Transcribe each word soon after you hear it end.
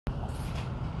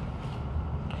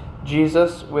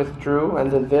Jesus withdrew,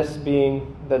 and this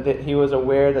being that he was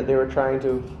aware that they were trying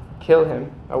to kill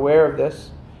him, aware of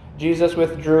this, Jesus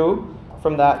withdrew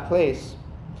from that place.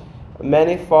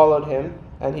 Many followed him,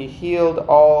 and he healed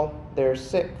all their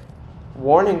sick,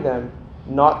 warning them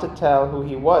not to tell who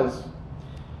he was.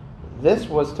 This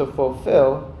was to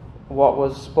fulfill what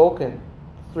was spoken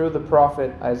through the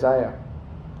prophet Isaiah.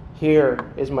 Here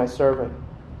is my servant,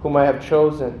 whom I have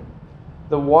chosen,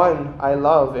 the one I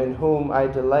love, in whom I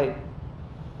delight.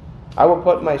 I will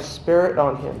put my spirit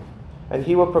on him, and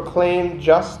he will proclaim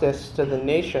justice to the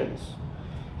nations.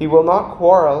 He will not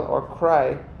quarrel or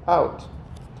cry out.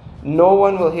 No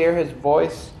one will hear his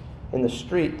voice in the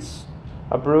streets.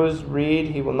 A bruised reed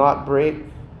he will not break,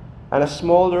 and a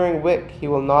smoldering wick he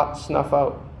will not snuff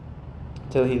out,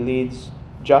 till he leads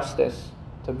justice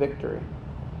to victory.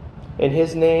 In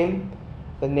his name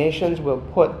the nations will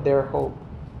put their hope.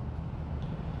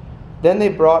 Then they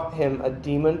brought him a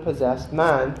demon-possessed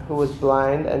man who was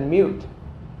blind and mute,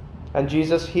 and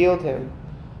Jesus healed him,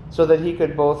 so that he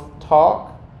could both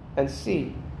talk and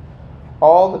see.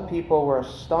 All the people were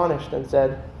astonished and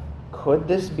said, "Could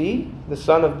this be the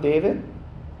son of David?"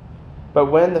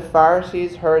 But when the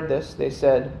Pharisees heard this, they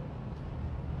said,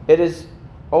 "It is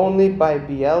only by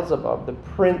Beelzebub, the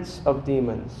prince of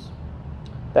demons,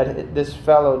 that this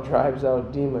fellow drives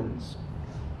out demons."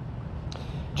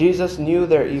 Jesus knew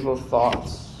their evil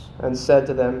thoughts and said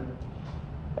to them,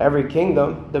 "Every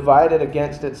kingdom divided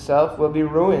against itself will be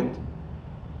ruined,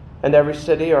 and every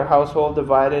city or household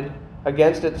divided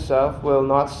against itself will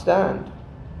not stand.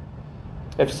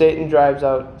 If Satan drives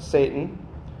out Satan,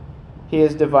 he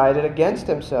is divided against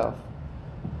himself.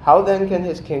 How then can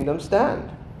his kingdom stand?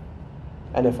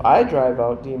 And if I drive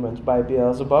out demons by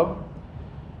Beelzebub,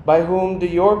 by whom do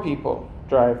your people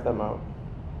drive them out?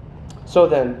 So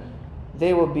then,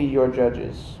 they will be your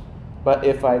judges. But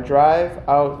if I drive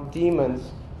out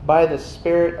demons by the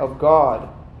Spirit of God,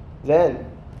 then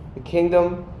the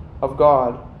kingdom of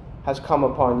God has come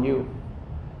upon you.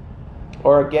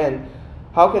 Or again,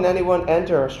 how can anyone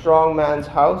enter a strong man's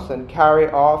house and carry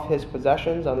off his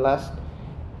possessions unless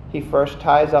he first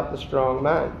ties up the strong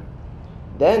man?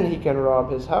 Then he can rob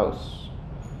his house.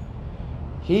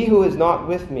 He who is not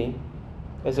with me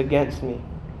is against me,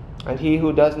 and he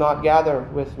who does not gather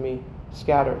with me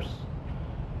scatters.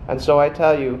 And so I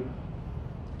tell you,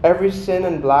 every sin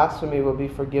and blasphemy will be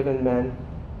forgiven men,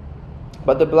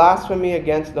 but the blasphemy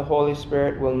against the Holy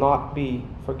Spirit will not be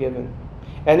forgiven.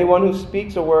 Anyone who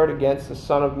speaks a word against the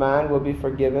Son of Man will be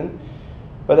forgiven,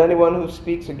 but anyone who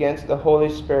speaks against the Holy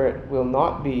Spirit will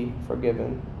not be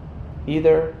forgiven,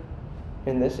 either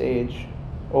in this age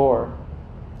or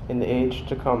in the age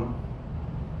to come.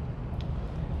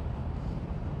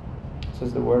 This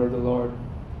is the word of the Lord.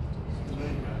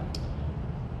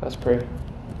 Let's pray.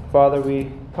 Father,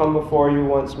 we come before you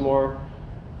once more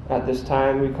at this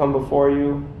time. We come before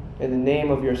you in the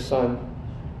name of your Son.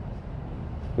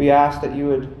 We ask that you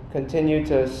would continue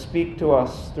to speak to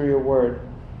us through your word,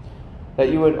 that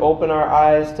you would open our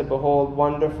eyes to behold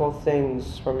wonderful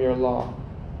things from your law,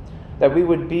 that we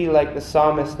would be like the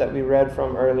psalmist that we read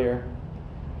from earlier,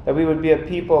 that we would be a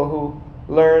people who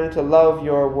learn to love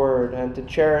your word and to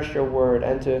cherish your word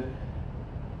and to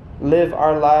live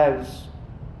our lives,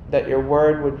 that your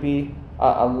word would be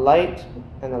a light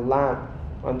and a lamp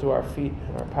unto our feet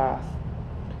and our path,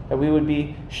 that we would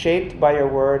be shaped by your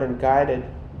word and guided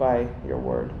by your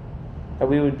word, that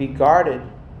we would be guarded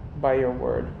by your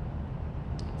word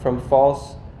from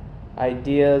false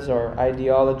ideas or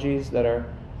ideologies that are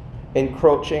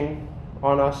encroaching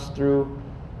on us through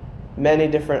many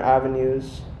different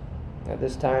avenues at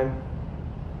this time,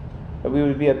 that we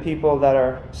would be a people that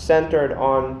are centered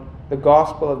on the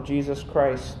gospel of Jesus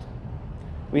Christ.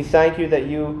 We thank you that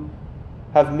you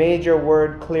have made your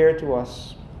word clear to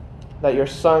us, that your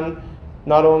Son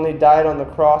not only died on the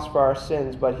cross for our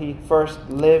sins, but he first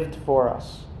lived for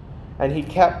us, and he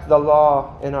kept the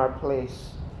law in our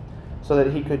place so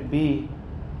that he could be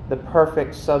the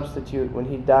perfect substitute when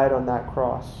he died on that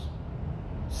cross,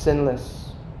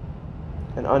 sinless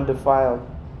and undefiled,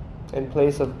 in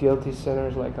place of guilty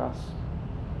sinners like us,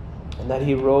 and that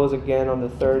he rose again on the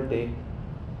third day,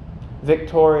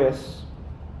 victorious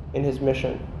in his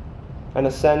mission, and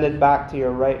ascended back to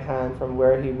your right hand, from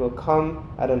where he will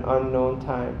come at an unknown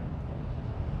time.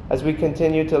 As we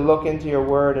continue to look into your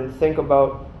word and think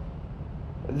about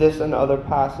this and other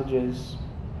passages,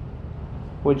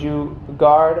 would you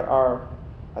guard our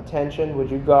attention?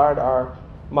 Would you guard our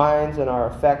minds and our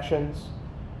affections?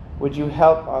 Would you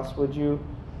help us? Would you,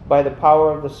 by the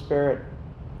power of the Spirit,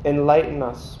 enlighten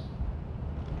us?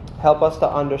 Help us to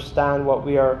understand what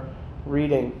we are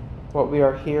reading, what we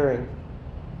are hearing,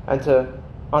 and to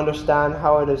understand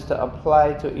how it is to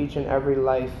apply to each and every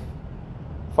life,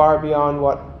 far beyond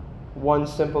what one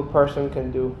simple person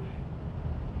can do.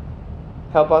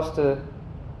 Help us to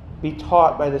be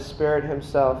taught by the Spirit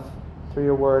Himself through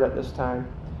your word at this time.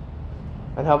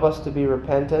 And help us to be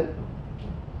repentant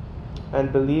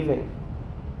and believing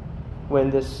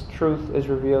when this truth is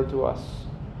revealed to us,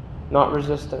 not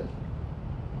resistant.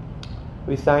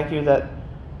 We thank you that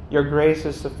your grace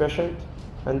is sufficient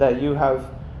and that you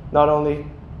have not only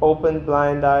opened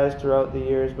blind eyes throughout the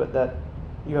years, but that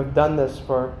you have done this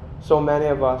for so many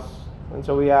of us. And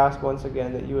so we ask once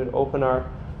again that you would open our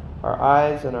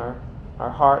eyes and our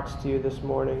hearts to you this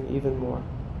morning even more.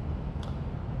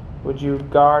 Would you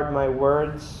guard my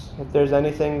words? If there's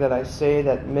anything that I say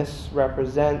that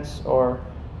misrepresents or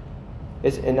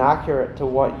is inaccurate to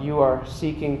what you are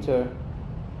seeking to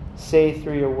say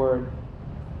through your word,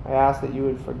 I ask that you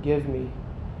would forgive me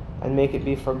and make it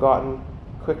be forgotten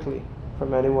quickly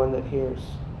from anyone that hears.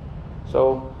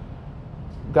 So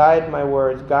guide my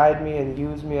words, guide me and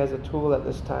use me as a tool at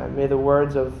this time. May the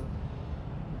words of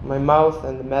my mouth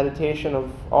and the meditation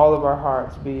of all of our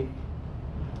hearts be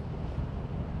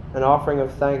an offering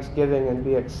of thanksgiving and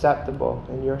be acceptable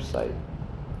in your sight.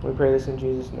 We pray this in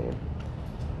Jesus' name.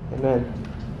 Amen.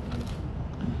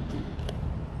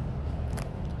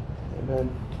 Amen.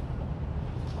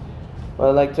 Well,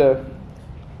 I'd like to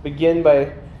begin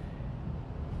by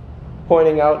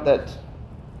pointing out that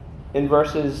in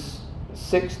verses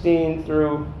 16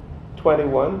 through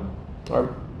 21,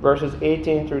 or verses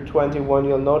 18 through 21,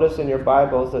 you'll notice in your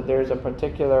Bibles that there's a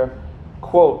particular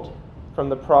quote from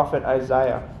the prophet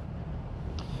Isaiah.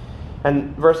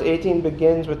 And verse 18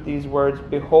 begins with these words,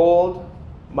 "Behold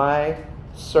my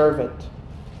servant,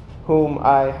 whom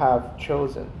I have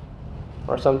chosen."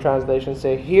 Or some translations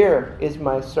say, "Here is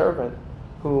my servant,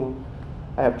 whom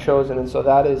I have chosen." And so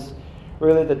that is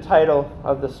really the title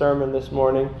of the sermon this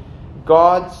morning,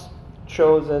 God's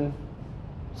chosen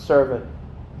servant,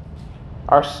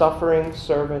 our suffering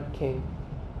servant king.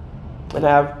 And I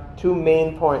have two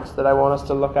main points that I want us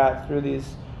to look at through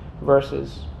these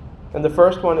verses. And the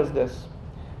first one is this: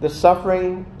 the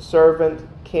suffering servant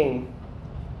king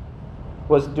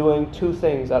was doing two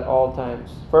things at all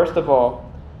times. First of all,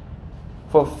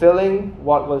 fulfilling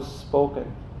what was spoken.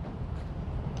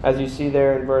 As you see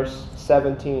there in verse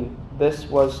 17, this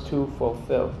was to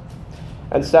fulfill.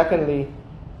 And secondly,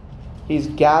 he's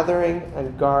gathering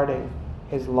and guarding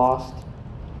his lost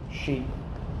sheep.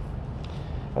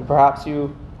 And perhaps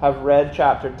you have read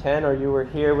chapter 10, or you were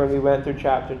here when we went through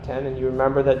chapter 10, and you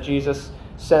remember that Jesus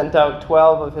sent out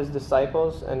 12 of his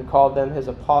disciples and called them his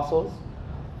apostles.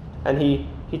 And he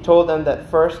told them that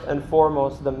first and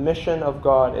foremost, the mission of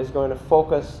God is going to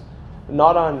focus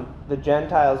not on the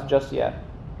Gentiles just yet,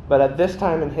 but at this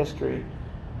time in history,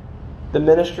 the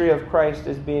ministry of Christ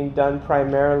is being done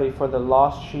primarily for the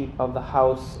lost sheep of the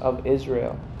house of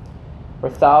Israel. For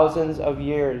thousands of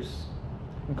years,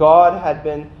 God had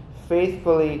been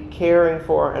faithfully caring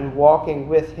for and walking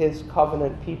with his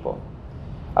covenant people,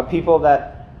 a people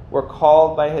that were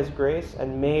called by his grace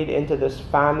and made into this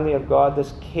family of God,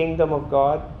 this kingdom of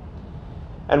God.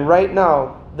 And right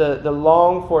now, the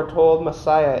long foretold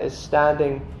Messiah is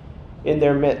standing in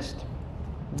their midst.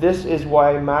 This is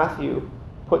why Matthew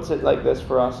puts it like this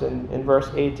for us in verse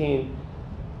 18.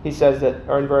 He says that,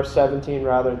 or in verse 17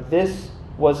 rather, this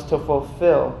was to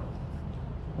fulfill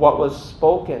what was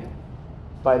spoken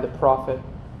by the prophet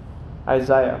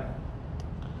Isaiah.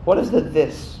 What is the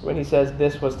this when he says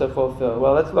this was to fulfill?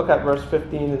 Well, let's look at verse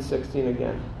 15 and 16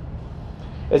 again.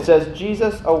 It says,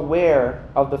 Jesus, aware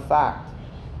of the fact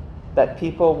that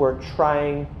people were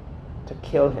trying to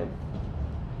kill him,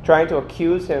 trying to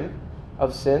accuse him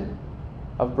of sin,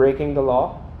 of breaking the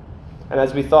law. And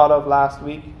as we thought of last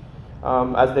week,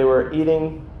 as they were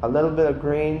eating a little bit of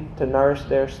grain to nourish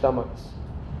their stomachs,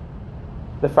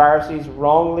 the Pharisees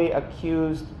wrongly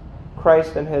accused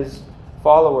Christ and his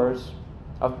followers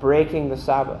of breaking the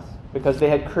Sabbath because they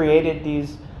had created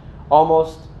these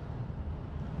almost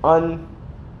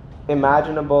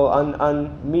unimaginable,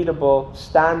 unmeetable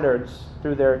standards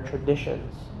through their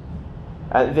traditions.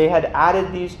 They had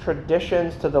added these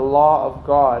traditions to the law of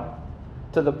God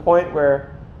to the point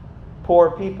where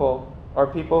poor people or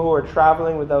people who were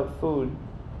traveling without food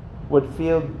would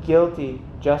feel guilty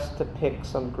just to pick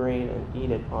some grain and eat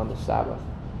it on the Sabbath.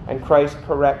 And Christ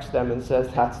corrects them and says,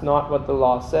 that's not what the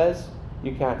law says.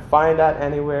 You can't find that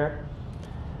anywhere.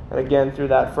 And again, through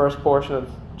that first portion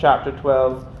of chapter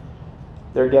 12,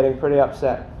 they're getting pretty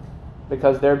upset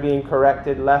because they're being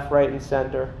corrected left, right, and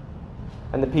center.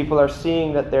 And the people are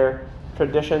seeing that their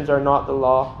traditions are not the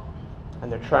law,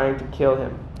 and they're trying to kill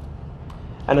him.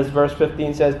 And as verse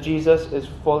 15 says, Jesus is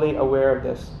fully aware of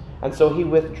this. And so he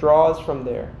withdraws from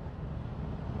there.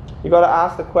 You got to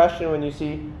ask the question when you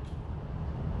see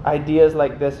ideas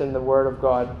like this in the Word of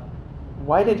God.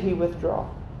 Why did he withdraw?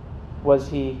 Was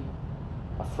he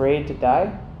afraid to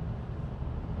die?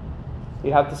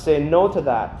 You have to say no to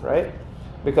that, right?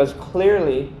 Because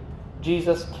clearly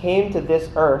Jesus came to this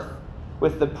earth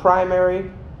with the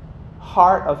primary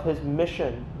heart of his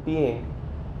mission being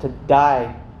to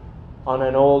die on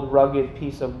an old rugged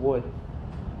piece of wood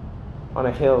on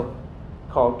a hill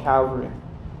called Calvary.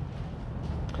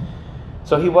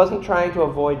 So he wasn't trying to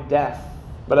avoid death.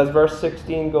 But as verse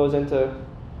 16 goes into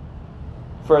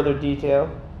further detail,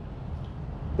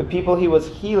 the people he was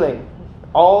healing,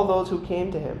 all those who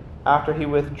came to him after he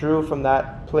withdrew from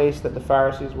that place that the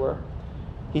Pharisees were,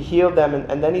 he healed them,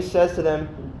 and then he says to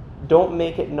them, don't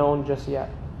make it known just yet.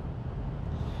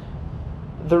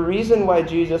 The reason why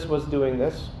Jesus was doing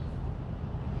this,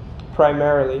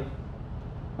 primarily,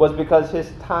 was because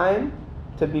his time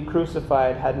to be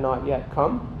crucified had not yet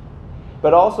come,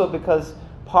 but also because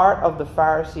part of the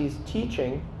Pharisees'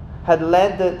 teaching had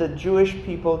led the Jewish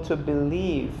people to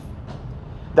believe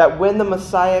that when the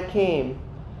Messiah came,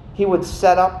 he would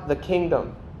set up the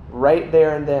kingdom right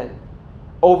there and then,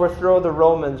 overthrow the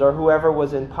Romans or whoever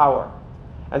was in power.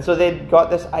 And so they'd got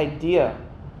this idea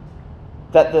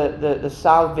that the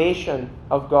salvation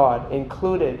of God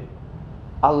included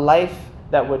a life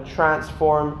that would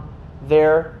transform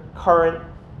their current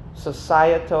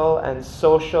societal and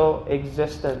social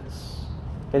existence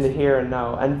in the here and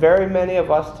now. And very many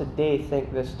of us today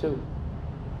think this too.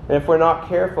 And if we're not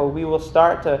careful, we will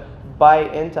start to buy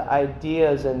into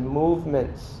ideas and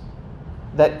movements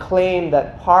that claim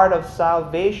that part of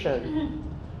salvation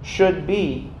should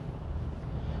be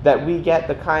that we get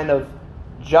the kind of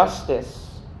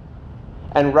justice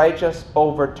and righteous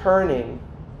overturning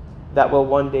that will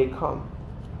one day come.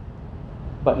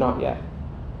 But not yet.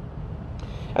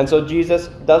 And so Jesus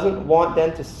doesn't want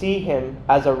them to see him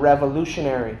as a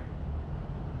revolutionary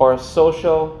or a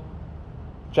social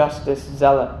justice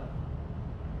zealot.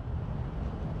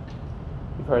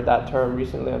 You've heard that term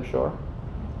recently, I'm sure.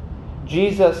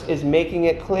 Jesus is making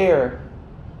it clear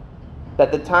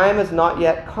that the time has not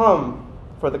yet come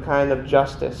for the kind of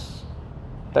justice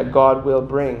that God will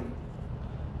bring,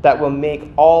 that will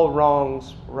make all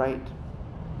wrongs right.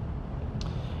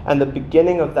 And the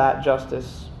beginning of that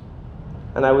justice,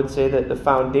 and I would say that the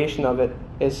foundation of it,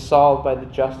 is solved by the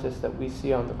justice that we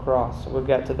see on the cross. We'll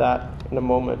get to that in a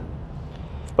moment.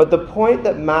 But the point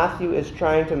that Matthew is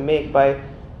trying to make by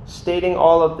stating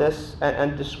all of this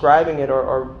and describing it,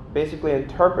 or basically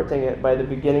interpreting it by the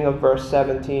beginning of verse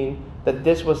 17, that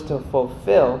this was to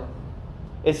fulfill,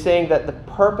 is saying that the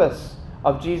purpose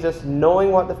of Jesus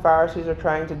knowing what the Pharisees are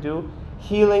trying to do,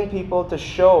 healing people to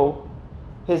show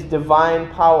his divine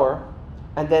power,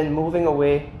 and then moving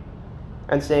away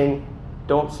and saying,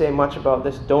 don't say much about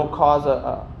this, don't cause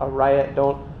a riot,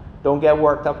 don't get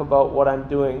worked up about what I'm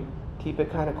doing, keep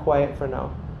it kind of quiet for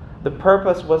now. The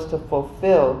purpose was to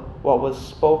fulfill what was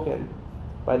spoken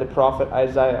by the prophet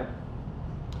Isaiah.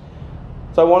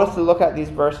 So I want us to look at these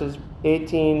verses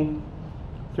 18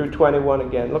 through 21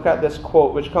 again. Look at this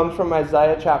quote, which comes from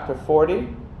Isaiah chapter 40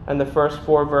 and the first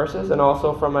 4 verses, and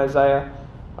also from Isaiah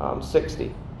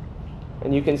 60.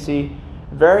 And you can see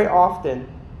very often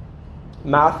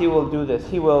Matthew will do this.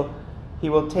 He will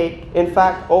take, in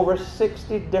fact, over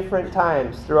 60 different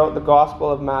times throughout the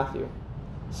Gospel of Matthew,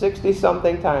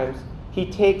 60-something times, he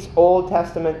takes Old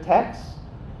Testament texts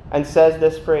and says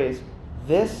this phrase,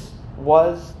 this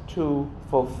was to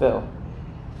fulfill.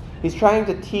 He's trying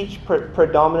to teach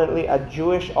predominantly a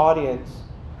Jewish audience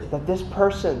that this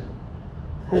person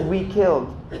who we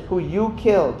killed, who you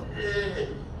killed,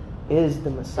 is the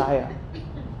Messiah.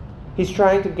 He's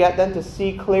trying to get them to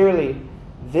see clearly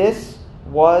this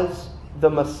was the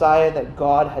Messiah that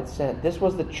God had sent. This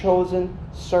was the chosen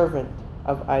servant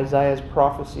of Isaiah's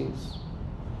prophecies.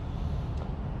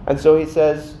 And so he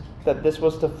says that this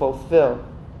was to fulfill.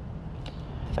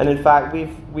 And in fact,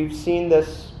 we've seen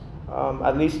this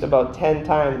at least about 10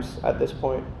 times at this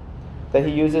point, that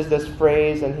he uses this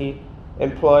phrase and he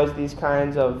employs these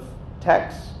kinds of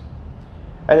texts.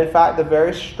 And in fact, the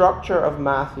very structure of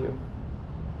Matthew,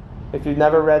 if you've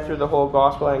never read through the whole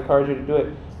gospel, I encourage you to do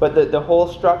it. But the whole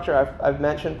structure, I've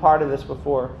mentioned part of this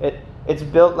before. It's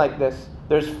built like this.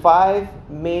 There's 5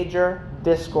 major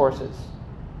discourses,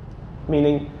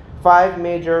 meaning 5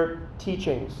 major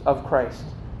teachings of Christ.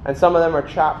 And some of them are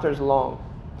chapters long,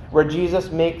 where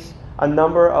Jesus makes a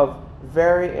number of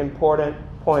very important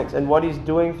points. And what he's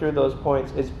doing through those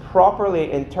points is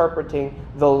properly interpreting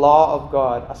the law of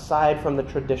God aside from the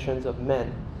traditions of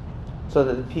men. so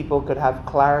that the people could have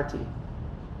clarity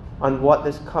on what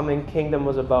this coming kingdom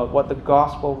was about, what the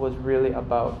gospel was really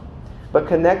about. But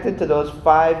connected to those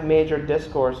 5 major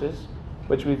discourses,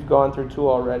 which we've gone through 2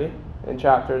 already, in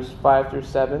chapters 5 through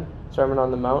 7, Sermon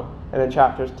on the Mount, and in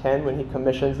chapters 10 when he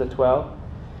commissions the 12.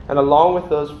 And along with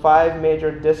those 5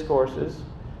 major discourses,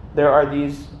 there are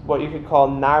these, what you could call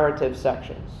narrative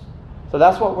sections. So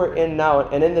that's what we're in now.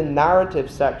 And in the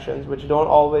narrative sections, which don't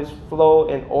always flow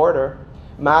in order,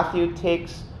 Matthew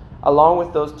takes, along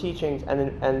with those teachings,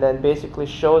 and then basically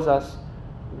shows us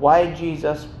why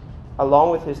Jesus,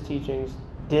 along with his teachings,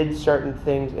 did certain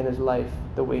things in his life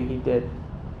the way he did.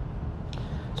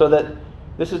 So that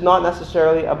this is not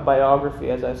necessarily a biography,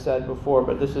 as I said before,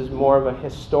 but this is more of a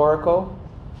historical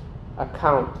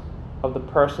account of the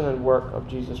person and work of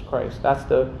Jesus Christ. That's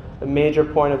the major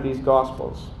point of these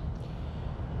Gospels.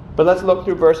 But let's look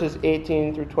through verses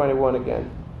 18 through 21 again,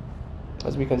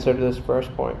 as we consider this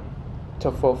first point,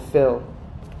 to fulfill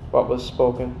what was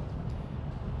spoken.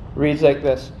 Reads like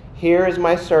this: "Here is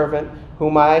my servant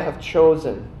whom I have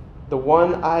chosen, the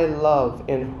one I love,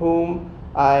 in whom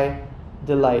I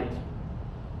delight."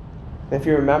 And if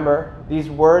you remember, these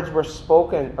words were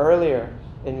spoken earlier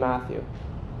in Matthew.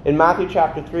 In Matthew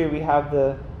chapter 3, we have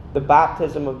the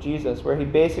baptism of Jesus, where he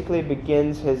basically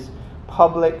begins his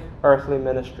public earthly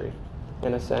ministry,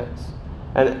 in a sense.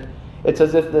 And it's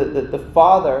as if the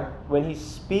Father, when he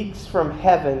speaks from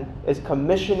heaven, is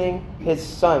commissioning his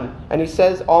Son. And he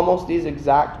says almost these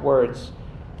exact words: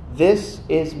 "This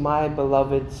is my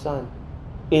beloved Son,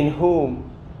 in whom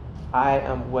I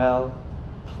am well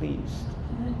pleased."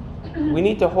 We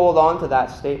need to hold on to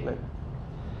that statement,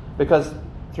 because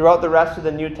throughout the rest of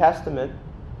the New Testament,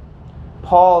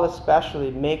 Paul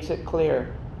especially makes it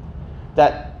clear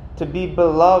that to be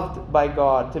beloved by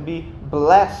God, to be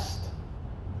blessed,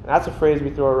 that's a phrase we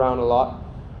throw around a lot.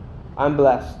 I'm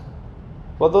blessed.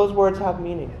 Well, those words have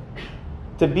meaning.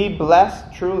 To be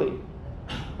blessed truly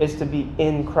is to be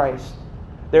in Christ.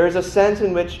 There is a sense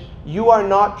in which you are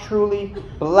not truly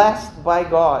blessed by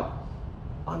God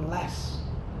unless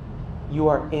you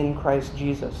are in Christ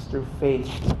Jesus through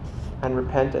faith and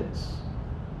repentance.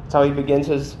 That's how he begins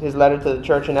his letter to the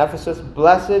church in Ephesus.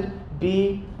 "Blessed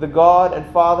be the God and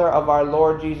Father of our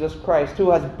Lord Jesus Christ, who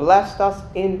has blessed us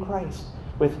in Christ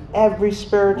with every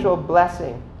spiritual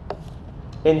blessing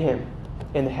in him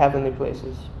in the heavenly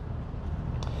places."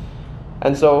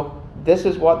 And so this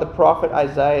is what the prophet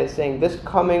Isaiah is saying. This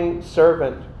coming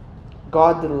servant,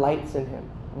 God delights in him.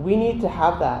 We need to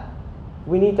have that.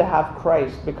 We need to have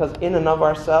Christ, because in and of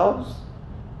ourselves,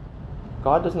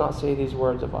 God does not say these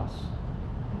words of us.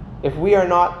 If we are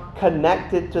not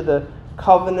connected to the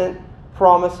covenant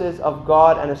promises of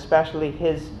God, and especially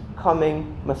his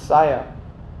coming Messiah,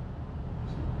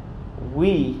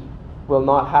 we will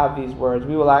not have these words.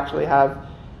 We will actually have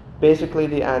basically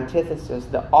the antithesis,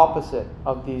 the opposite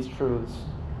of these truths,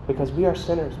 because we are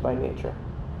sinners by nature.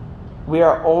 We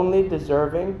are only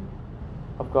deserving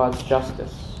of God's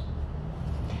justice.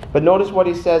 But notice what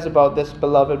he says about this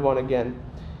beloved one again.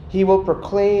 He will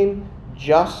proclaim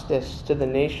justice to the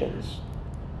nations.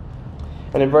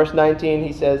 And in verse 19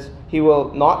 he says, he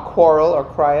will not quarrel or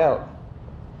cry out.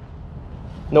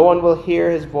 No one will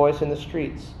hear his voice in the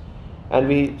streets. And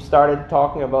we started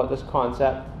talking about this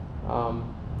concept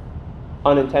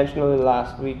unintentionally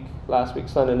last week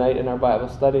Sunday night in our Bible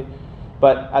study.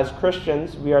 But as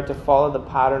Christians, we are to follow the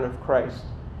pattern of Christ.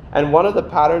 And one of the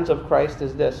patterns of Christ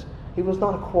is this: he was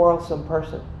not a quarrelsome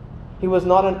person. He was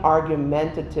not an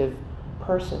argumentative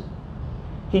person.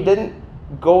 He didn't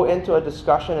go into a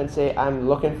discussion and say, "I'm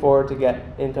looking forward to get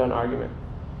into an argument."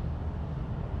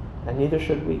 And neither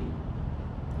should we.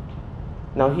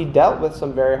 Now, he dealt with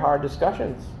some very hard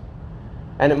discussions.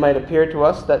 And it might appear to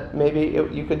us that maybe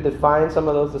you could define some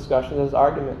of those discussions as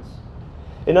arguments.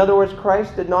 In other words,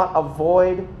 Christ did not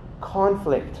avoid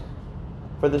conflict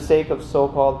for the sake of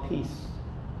so-called peace.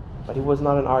 But he was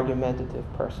not an argumentative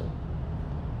person.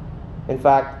 In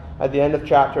fact, at the end of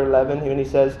chapter 11, when he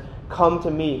says, "Come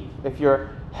to me if you're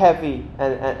heavy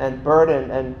and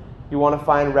burdened and you want to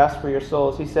find rest for your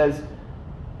souls," he says,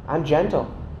 "I'm gentle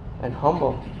and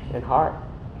humble in heart."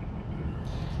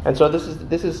 And so this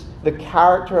is the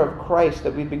character of Christ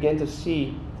that we begin to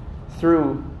see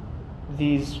through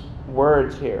these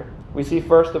words here. We see,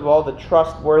 first of all, the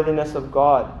trustworthiness of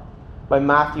God by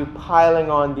Matthew piling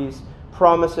on these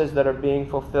promises that are being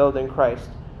fulfilled in Christ.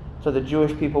 So the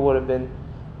Jewish people would have been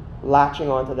latching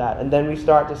onto that. And then we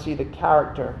start to see the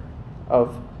character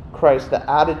of Christ, the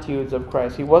attitudes of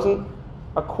Christ. He wasn't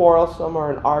a quarrelsome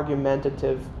or an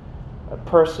argumentative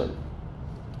person.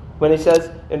 When he says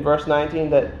in verse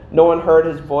 19 that no one heard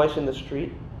his voice in the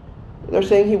street, They're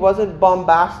saying he wasn't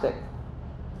bombastic.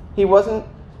 He wasn't,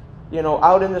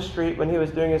 out in the street when he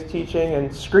was doing his teaching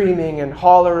and screaming and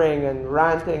hollering and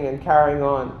ranting and carrying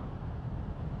on.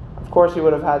 Of course, he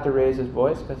would have had to raise his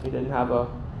voice because he didn't have a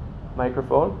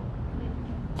microphone,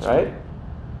 right?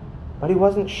 But he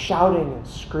wasn't shouting and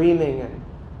screaming and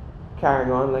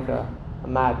carrying on like a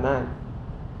madman.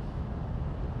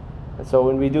 And so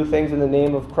when we do things in the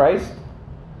name of Christ,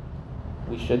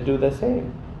 we should do the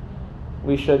same.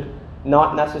 We should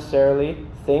not necessarily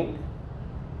think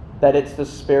that it's the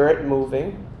Spirit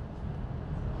moving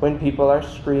when people are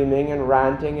screaming and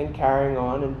ranting and carrying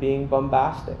on and being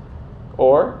bombastic.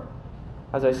 Or,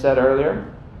 as I said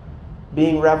earlier,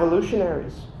 being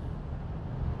revolutionaries.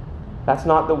 That's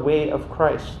not the way of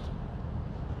Christ.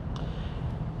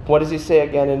 What does he say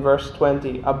again in verse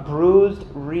 20? A bruised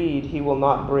reed he will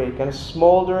not break, and a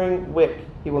smoldering wick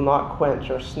he will not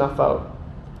quench or snuff out,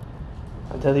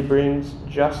 until he brings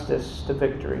justice to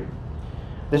victory.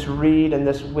 This reed and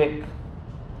this wick,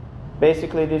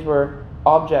 basically these were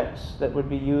objects that would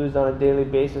be used on a daily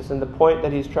basis. And the point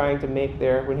that he's trying to make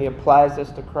there when he applies this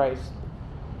to Christ,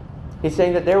 he's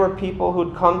saying that there were people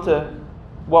who'd come to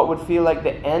what would feel like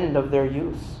the end of their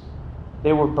use.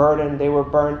 They were burdened, they were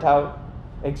burnt out,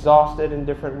 exhausted in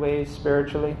different ways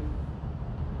spiritually.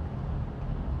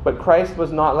 But Christ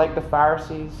was not like the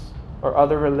Pharisees or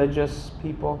other religious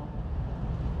people.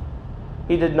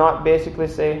 He did not basically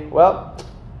say, well,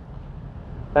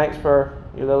 thanks for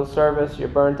your little service, you're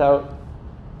burnt out,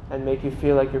 and make you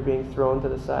feel like you're being thrown to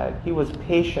the side. He was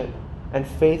patient and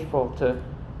faithful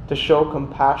to show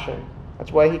compassion.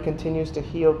 That's why he continues to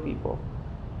heal people,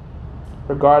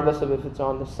 regardless of if it's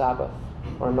on the Sabbath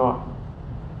or not.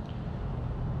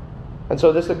 And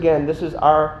so this is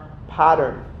our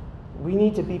pattern. We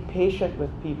need to be patient with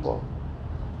people.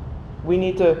 We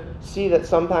need to see that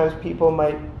sometimes people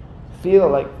might feel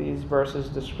like these verses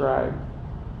describe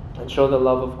and show the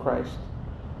love of Christ.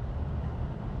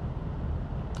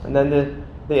 And then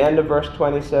the end of verse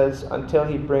 20 says, until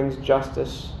he brings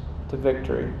justice to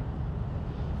victory.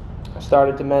 I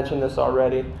started to mention this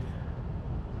already.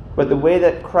 But the way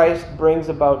that Christ brings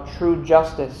about true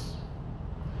justice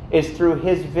is through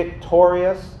his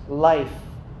victorious life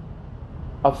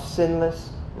of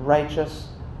sinless, righteous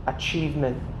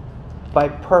achievement by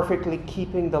perfectly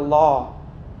keeping the law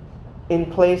in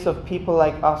place of people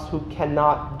like us who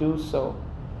cannot do so.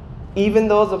 Even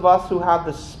those of us who have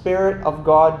the Spirit of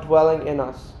God dwelling in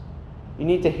us. You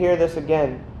need to hear this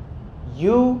again.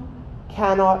 You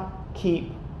cannot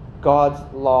keep God's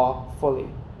law fully.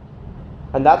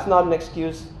 And that's not an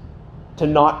excuse to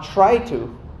not try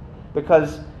to.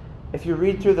 Because if you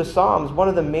read through the Psalms, one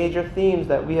of the major themes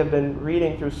that we have been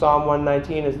reading through Psalm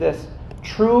 119 is this.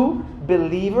 True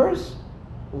believers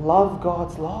love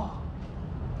God's law.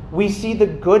 We see the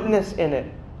goodness in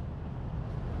it.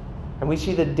 And we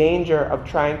see the danger of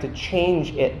trying to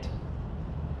change it.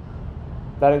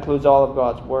 That includes all of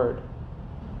God's Word.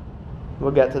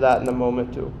 We'll get to that in a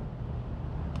moment too.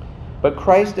 But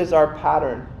Christ is our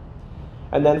pattern.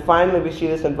 And then finally we see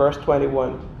this in verse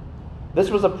 21. This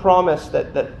was a promise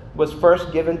that was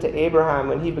first given to Abraham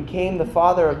when he became the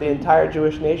father of the entire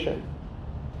Jewish nation.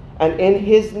 And in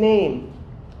his name,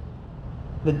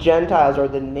 the Gentiles or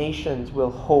the nations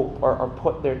will hope or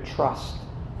put their trust.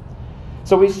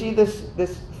 So we see this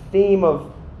theme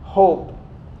of hope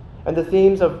and the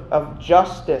themes of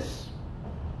justice.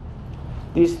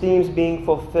 These themes being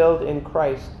fulfilled in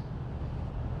Christ.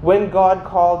 When God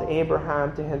called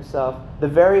Abraham to himself, the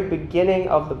very beginning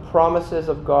of the promises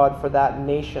of God for that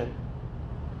nation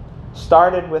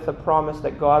started with a promise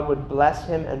that God would bless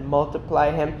him and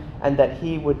multiply him and that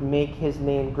he would make his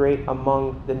name great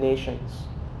among the nations.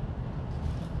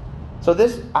 So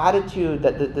this attitude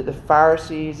that the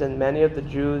Pharisees and many of the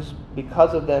Jews,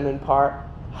 because of them in part,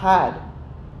 had,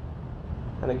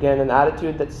 and again, an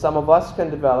attitude that some of us can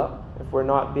develop if we're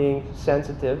not being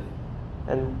sensitive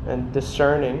and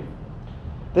discerning,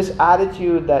 this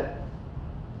attitude that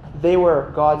they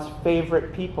were God's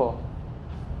favorite people,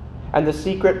 and the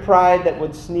secret pride that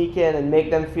would sneak in and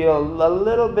make them feel a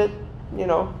little bit,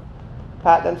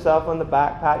 pat themselves on the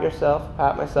back, pat yourself,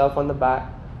 pat myself on the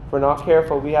back. If we're not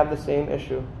careful, we have the same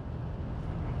issue.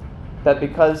 That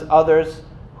because others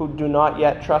who do not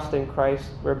yet trust in Christ,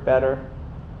 we're better.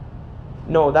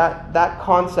 No, that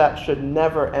concept should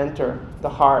never enter the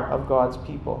heart of God's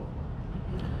people.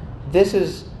 This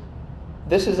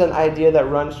is an idea that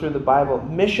runs through the Bible.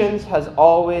 Missions has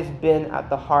always been at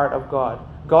the heart of God.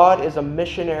 God is a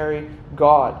missionary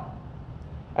God.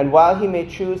 And while he may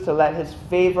choose to let his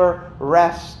favor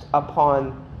rest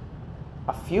upon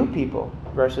a few people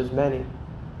versus many,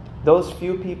 those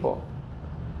few people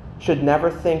should never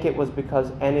think it was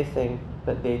because anything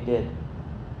that they did.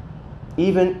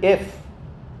 Even if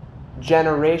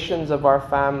generations of our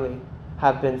family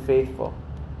have been faithful,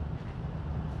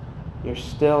 you're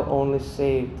still only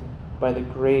saved by the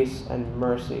grace and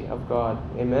mercy of God.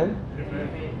 Amen?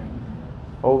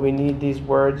 Amen. Oh, we need these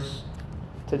words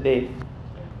today.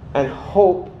 And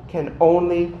hope can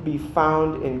only be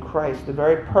found in Christ. The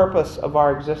very purpose of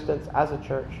our existence as a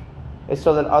church is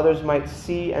so that others might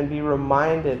see and be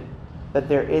reminded that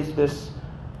there is this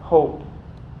hope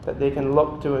that they can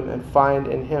look to and find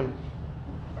in Him.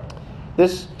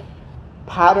 This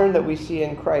pattern that we see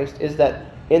in Christ is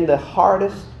that in the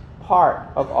hardest part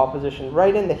of opposition,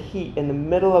 right in the heat, in the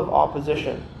middle of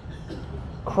opposition,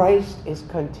 Christ is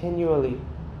continually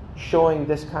showing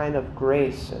this kind of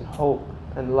grace and hope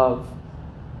and love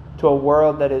to a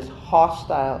world that is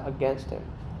hostile against Him.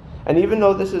 And even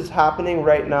though this is happening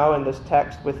right now in this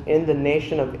text within the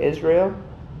nation of Israel,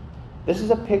 this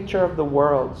is a picture of the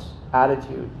world's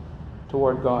attitude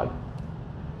toward God.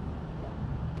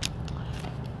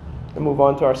 We'll move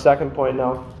on to our second point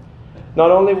now. Not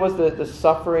only was the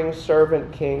suffering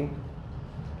servant king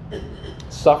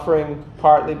suffering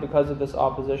partly because of this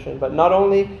opposition, but not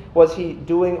only was he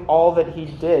doing all that he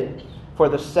did for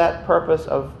the set purpose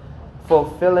of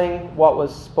fulfilling what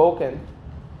was spoken,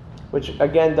 which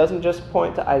again doesn't just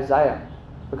point to Isaiah,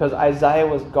 because Isaiah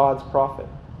was God's prophet.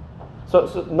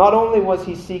 So not only was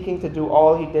he seeking to do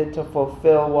all he did to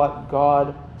fulfill what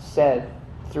God said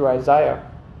through Isaiah,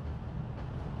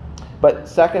 but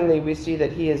secondly, we see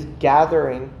that he is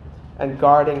gathering and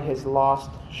guarding his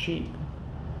lost sheep.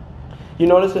 You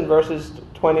notice in verses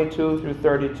 22 through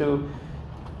 32,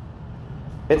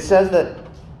 it says that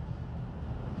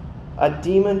a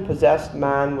demon-possessed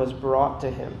man was brought to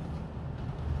him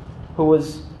who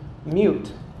was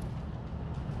mute.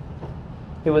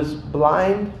 He was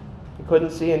blind, he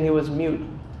couldn't see, and he was mute.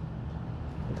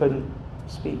 He couldn't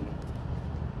speak.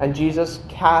 And Jesus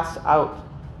casts out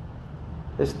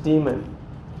this demon.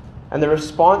 And the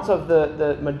response of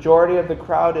the majority of the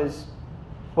crowd is,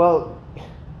 well,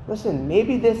 listen,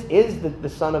 maybe this is the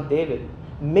Son of David.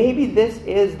 Maybe this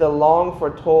is the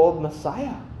long-foretold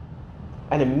Messiah.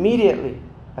 And immediately,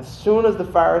 as soon as the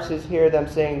Pharisees hear them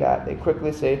saying that, they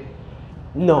quickly say,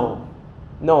 no,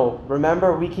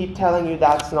 remember, we keep telling you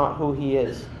that's not who he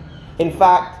is. In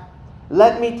fact,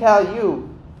 let me tell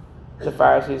you, the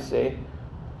Pharisees say,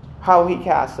 how he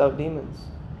casts out demons.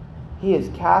 He is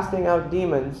casting out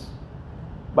demons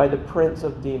by the prince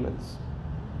of demons.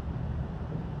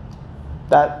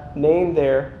 That name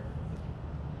there,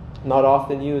 not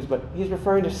often used, but he's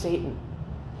referring to Satan.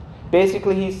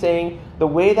 Basically, he's saying the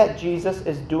way that Jesus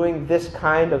is doing this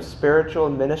kind of spiritual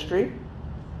ministry,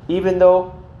 even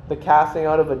though the casting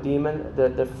out of a demon,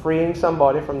 the freeing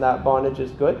somebody from that bondage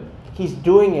is good, he's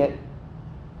doing it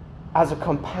as a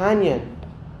companion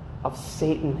of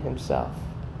Satan himself.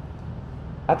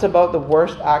 That's about the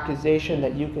worst accusation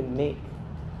that you can make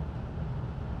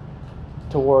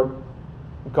toward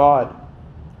God.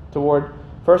 Toward,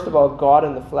 first of all, God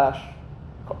in the flesh.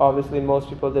 Obviously, most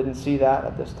people didn't see that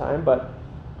at this time, but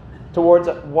towards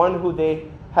one who they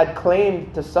had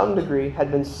claimed to some degree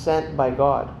had been sent by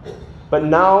God. But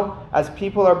now, as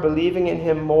people are believing in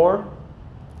him more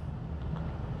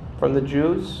from the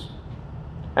Jews,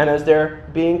 and as they're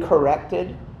being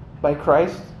corrected by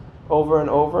Christ over and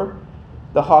over,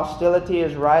 the hostility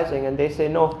is rising, and they say,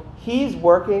 no, he's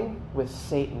working with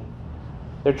Satan.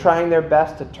 They're trying their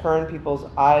best to turn people's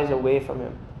eyes away from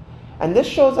him. And this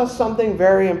shows us something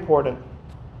very important.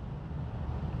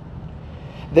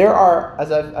 There are,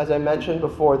 as I mentioned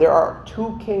before, there are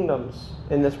two kingdoms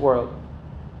in this world.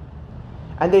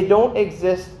 And they don't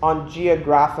exist on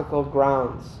geographical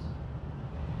grounds.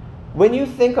 When you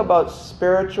think about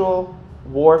spiritual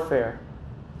warfare,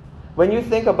 when you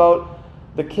think about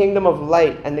the kingdom of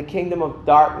light and the kingdom of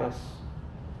darkness,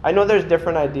 I know there's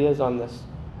different ideas on this,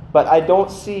 but I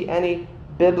don't see any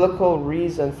biblical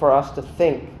reason for us to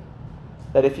think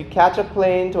that if you catch a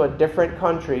plane to a different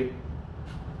country,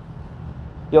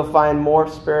 you'll find more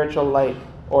spiritual light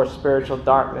or spiritual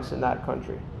darkness in that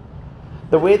country.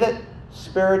 The way that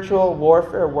spiritual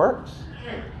warfare works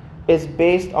is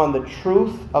based on the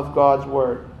truth of God's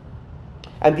Word.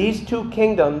 And these two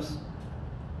kingdoms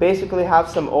basically have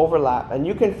some overlap. And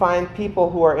you can find people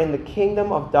who are in the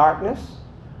kingdom of darkness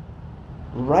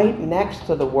right next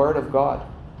to the Word of God.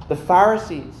 The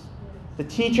Pharisees, the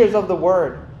teachers of the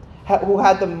Word, who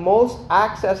had the most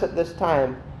access at this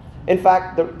time. In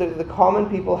fact, the common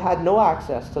people had no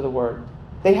access to the Word.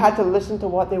 They had to listen to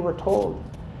what they were told.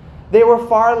 They were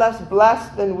far less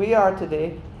blessed than we are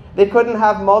today, They couldn't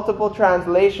have multiple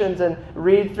translations and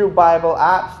read through Bible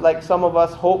apps like some of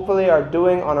us hopefully are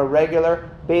doing on a regular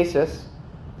basis.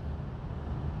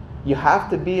 You have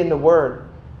to be in the Word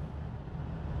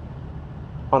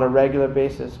on a regular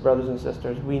basis, brothers and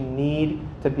sisters. We need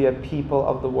to be a people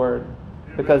of the Word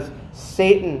because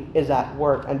Satan is at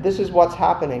work, and this is what's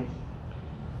happening.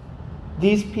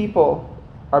 These people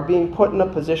are being put in a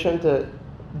position to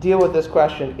deal with this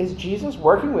question: is Jesus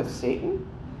working with Satan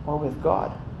or with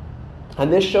God?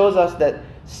 And this shows us that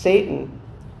Satan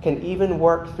can even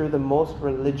work through the most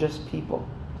religious people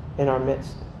in our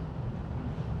midst.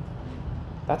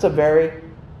 That's a very,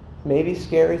 maybe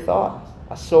scary thought,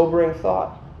 a sobering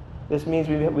thought. This means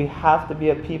we have to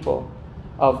be a people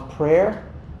of prayer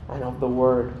and of the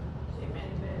Word.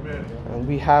 Amen. And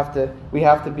we have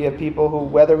to be a people who,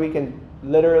 whether we can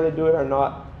literally do it or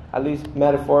not, at least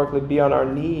metaphorically be on our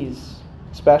knees,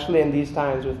 especially in these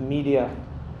times with media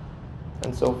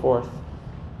and so forth.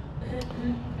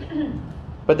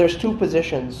 But there's two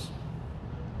positions.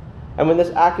 And when this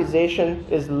accusation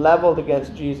is leveled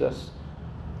against Jesus,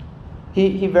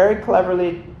 he very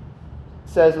cleverly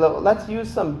says, let's use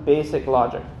some basic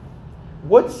logic.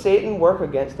 Would Satan work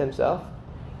against himself?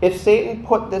 If Satan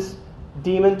put this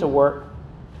demon to work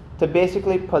to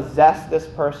basically possess this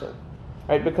person,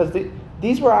 right? Because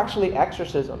these were actually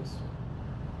exorcisms.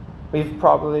 We've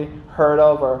probably heard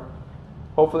of, or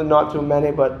hopefully not too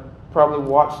many, but probably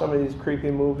watched some of these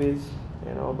creepy movies,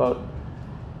 about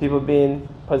people being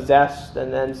possessed,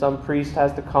 and then some priest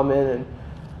has to come in and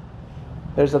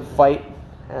there's a fight,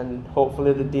 and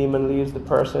hopefully the demon leaves the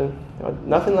person.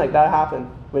 Nothing like that happened.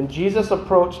 When Jesus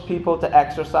approached people to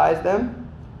exorcise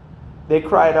them, they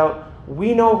cried out,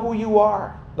 "We know who you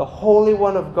are, the Holy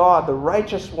One of God, the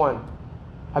Righteous One.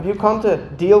 Have you come to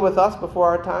deal with us before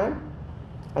our time?"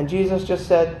 And Jesus just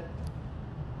said,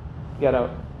 "Get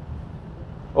out."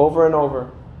 Over and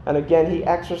over. And again, he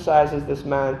exorcises this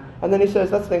man. And then he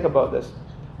says, let's think about this.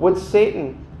 Would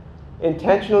Satan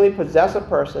intentionally possess a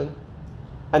person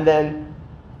and then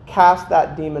cast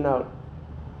that demon out?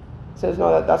 He says,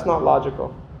 no, that's not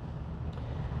logical.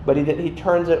 But he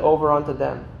turns it over onto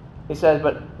them. He says,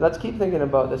 but let's keep thinking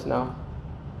about this now.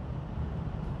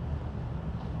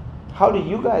 How do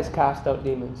you guys cast out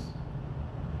demons?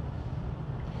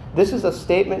 This is a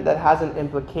statement that has an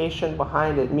implication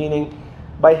behind it, meaning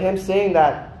by him saying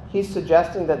that, he's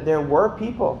suggesting that there were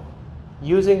people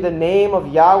using the name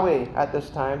of Yahweh at this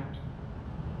time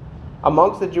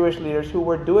amongst the Jewish leaders who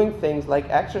were doing things like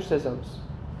exorcisms.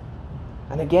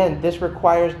 And again, this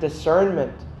requires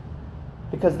discernment,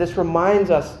 because this reminds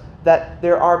us that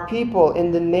there are people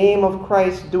in the name of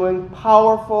Christ doing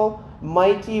powerful,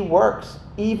 mighty works,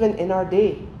 even in our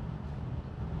day.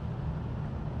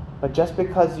 But just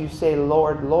because you say,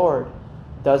 Lord, Lord,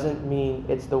 doesn't mean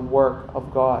it's the work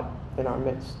of God in our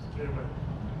midst. Amen.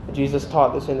 Jesus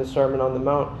taught this in the Sermon on the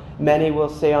Mount. Many will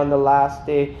say on the last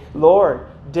day, Lord,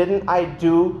 didn't I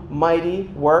do mighty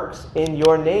works in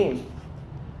your name?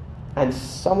 And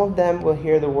some of them will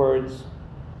hear the words,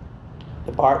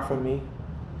 depart from me,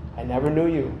 I never knew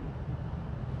you.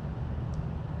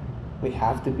 We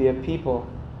have to be a people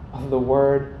of the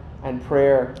Word and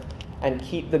prayer and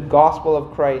keep the gospel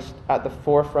of Christ at the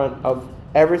forefront of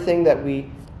everything that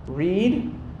we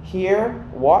read, hear,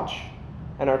 watch,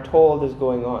 and are told is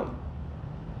going on.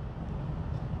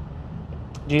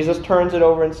 Jesus turns it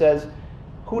over and says,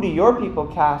 who do your people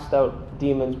cast out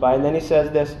demons by? And then he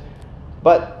says this,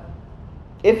 but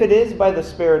if it is by the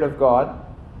Spirit of God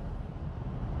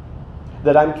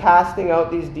that I'm casting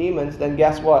out these demons, then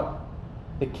guess what?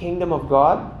 The kingdom of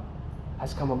God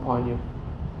has come upon you.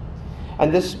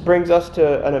 And this brings us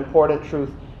to an important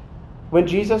truth. When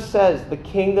Jesus says the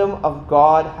kingdom of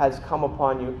God has come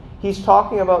upon you, he's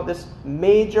talking about this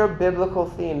major biblical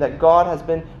theme that God has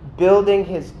been building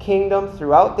his kingdom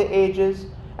throughout the ages,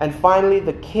 and finally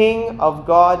the king of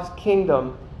God's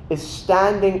kingdom is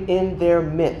standing in their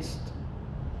midst.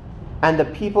 And the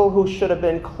people who should have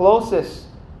been closest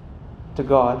to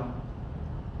God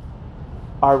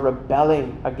are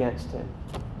rebelling against him,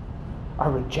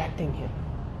 are rejecting him.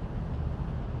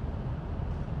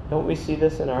 Don't we see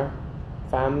this in our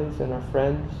families, in our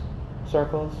friends'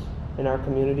 circles, in our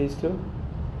communities too?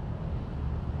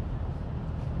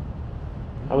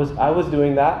 I was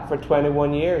doing that for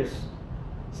 21 years.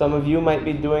 Some of you might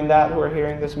be doing that who are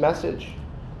hearing this message.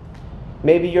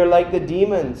 Maybe you're like the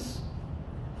demons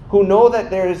who know that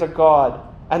there is a God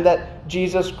and that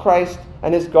Jesus Christ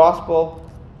and his gospel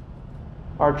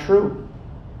are true.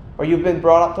 Or you've been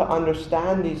brought up to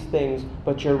understand these things,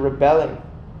 but you're rebelling.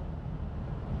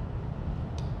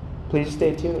 Please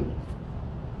stay tuned.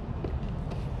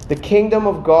 The kingdom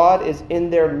of God is in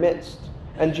their midst.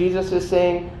 And Jesus is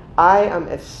saying, I am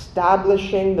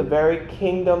establishing the very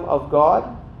kingdom of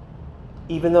God,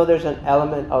 even though there's an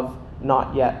element of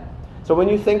not yet. So when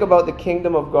you think about the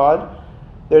kingdom of God,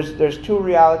 there's two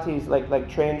realities like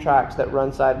train tracks that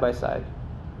run side by side.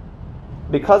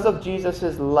 Because of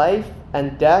Jesus' life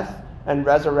and death and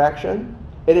resurrection,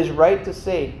 it is right to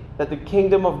say that the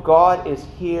kingdom of God is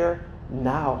here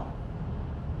now.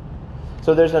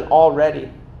 So there's an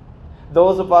already.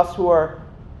 Those of us who are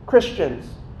Christians,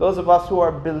 those of us who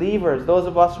are believers, those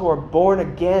of us who are born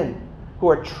again, who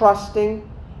are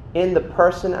trusting in the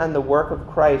person and the work of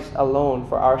Christ alone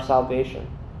for our salvation.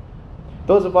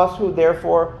 Those of us who,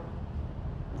 therefore,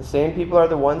 the same people are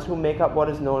the ones who make up what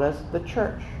is known as the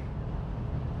church.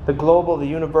 The global, the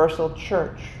universal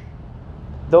church.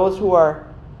 Those who are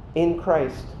in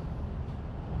Christ.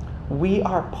 We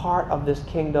are part of this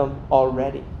kingdom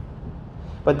already.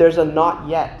 But there's a not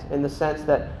yet, in the sense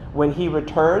that when He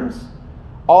returns,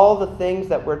 all the things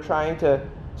that we're trying to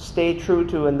stay true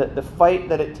to and the fight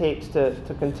that it takes to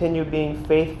continue being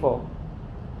faithful,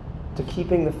 to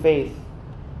keeping the faith,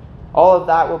 all of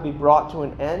that will be brought to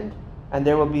an end, and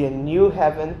there will be a new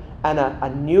heaven and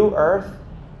a new earth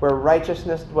where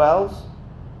righteousness dwells,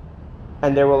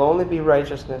 and there will only be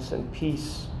righteousness and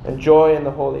peace and joy in the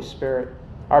Holy Spirit.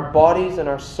 Our bodies and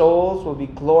our souls will be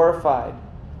glorified.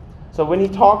 So when He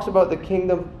talks about the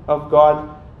kingdom of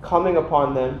God coming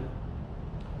upon them,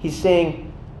 He's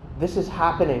saying, this is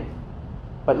happening.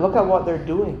 But look at what they're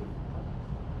doing.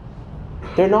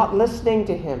 They're not listening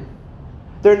to Him.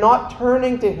 They're not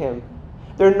turning to Him.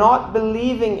 They're not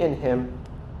believing in Him.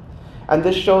 And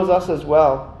this shows us as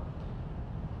well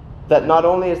that not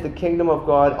only is the kingdom of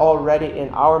God already in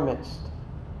our midst,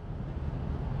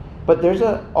 but there's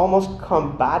a almost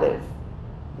combative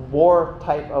war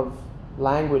type of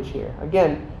language here.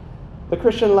 Again, the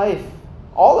Christian life,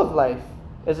 all of life,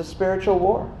 is a spiritual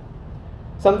war.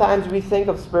 Sometimes we think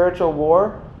of spiritual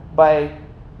war by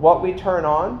what we turn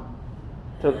on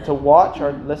to watch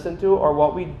or listen to, or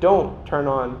what we don't turn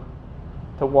on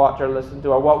to watch or listen to,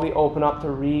 or what we open up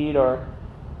to read, or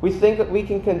we think that we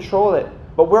can control it.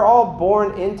 But we're all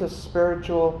born into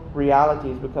spiritual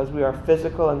realities because we are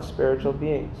physical and spiritual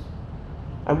beings.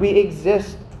 And we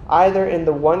exist either in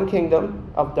the one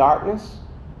kingdom of darkness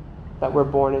that we're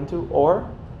born into, or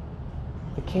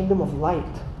the kingdom of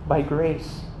light by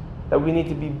grace that we need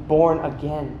to be born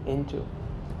again into.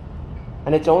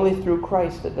 And it's only through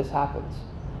Christ that this happens.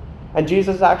 And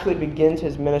Jesus actually begins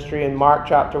His ministry in Mark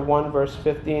chapter 1 verse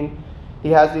 15. He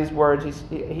has these words.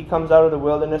 He comes out of the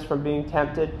wilderness from being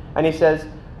tempted, and He says,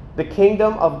 the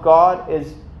kingdom of God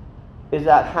is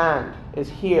at hand, is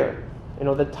here.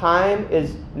 The time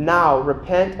is now.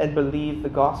 Repent and believe the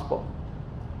gospel.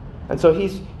 And so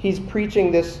he's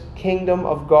preaching this kingdom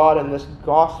of God and this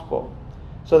gospel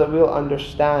so that we'll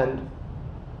understand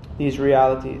these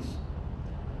realities.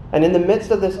 And in the midst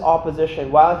of this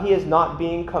opposition, while He is not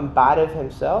being combative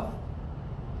Himself,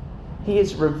 He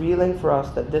is revealing for us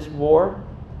that this war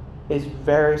is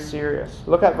very serious.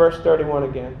 Look at verse 31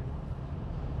 again.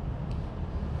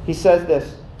 He says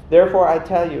this, therefore I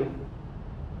tell you,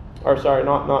 or sorry,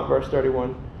 not verse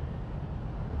 31.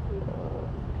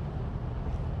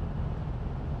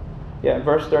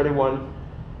 Verse 31.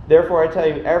 Therefore I tell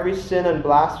you, every sin and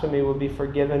blasphemy will be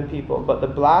forgiven people, but the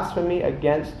blasphemy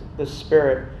against the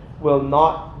Spirit will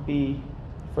not be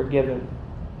forgiven.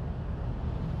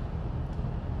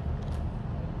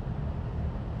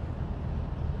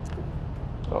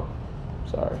 Oh,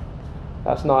 sorry.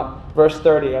 That's not verse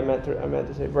 30. I meant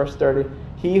to say verse 30.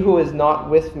 He who is not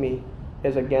with me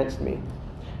is against me.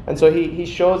 And so he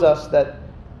shows us that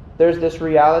there's this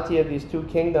reality of these two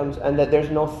kingdoms, and that there's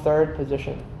no third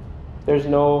position. There's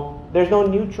no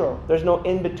neutral. There's no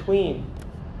in between.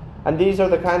 And these are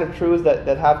the kind of truths that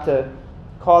have to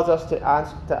cause us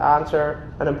to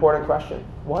answer an important question.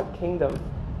 What kingdom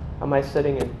am I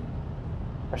sitting in?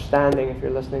 Or standing, if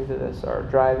you're listening to this, or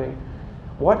driving.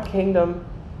 What kingdom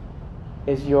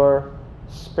is your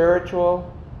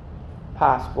spiritual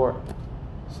passport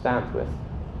stamped with?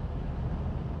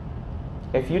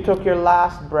 If you took your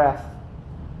last breath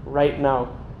right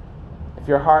now, if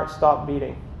your heart stopped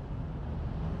beating,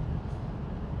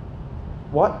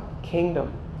 what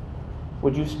kingdom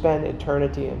would you spend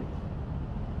eternity in?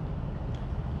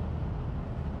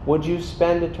 Would you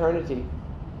spend eternity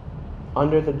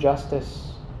under the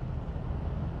justice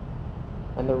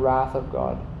and the wrath of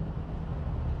God,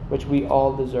 which we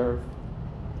all deserve?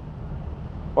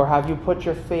 Or have you put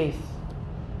your faith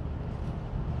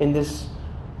in this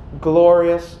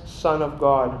glorious Son of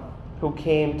God who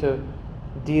came to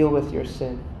deal with your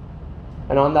sin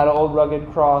and on that old rugged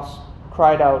cross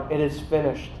cried out, "It is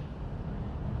finished,"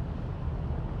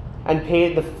 and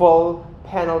paid the full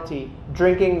penalty,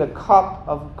 drinking the cup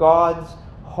of God's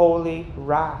holy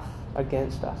wrath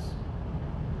against us,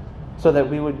 so that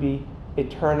we would be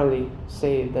eternally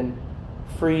saved and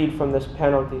freed from this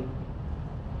penalty,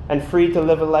 and free to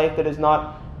live a life that is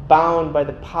not bound by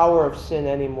the power of sin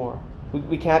anymore.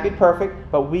 We can't be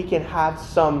perfect, but we can have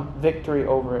some victory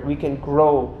over it. We can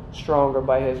grow stronger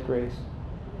by His grace,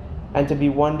 and to be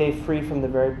one day free from the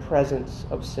very presence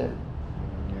of sin.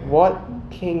 What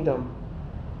kingdom?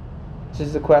 This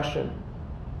is the question.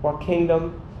 What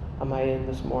kingdom am I in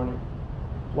this morning?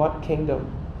 What kingdom?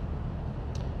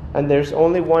 And there's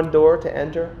only one door to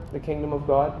enter the kingdom of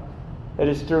God. It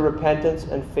is through repentance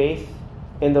and faith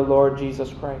in the Lord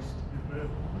Jesus Christ.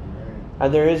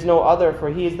 And there is no other, for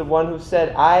He is the one who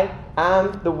said, "I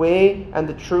am the way and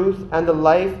the truth and the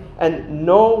life, and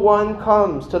no one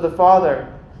comes to the Father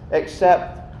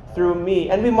except through me."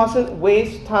 And we mustn't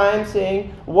waste time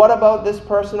saying, "What about this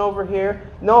person over here?"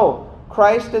 No,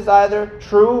 Christ is either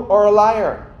true or a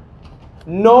liar.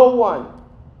 No one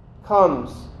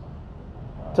comes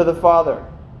to the Father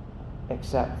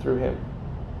except through Him.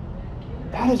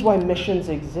 That is why missions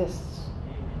exists.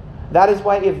 That is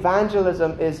why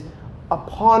evangelism is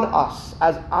upon us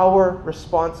as our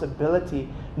responsibility.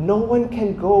 No one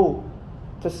can go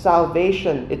to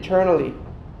salvation eternally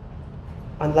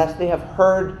unless they have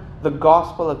heard the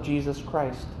gospel of Jesus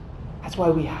Christ. That's why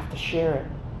we have to share it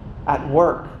at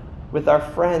work, with our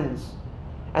friends.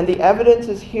 And the evidence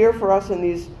is here for us in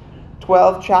these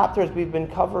 12 chapters we've been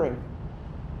covering.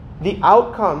 The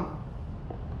outcome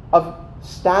of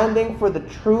standing for the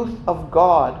truth of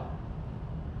God,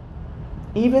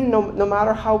 even no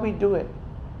matter how we do it,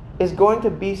 is going to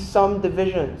be some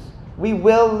divisions. We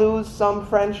will lose some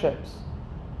friendships.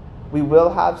 We will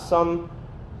have some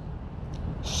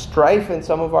strife in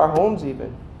some of our homes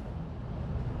even.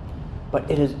 But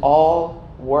it is all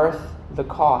worth the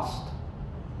cost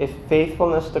if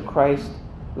faithfulness to Christ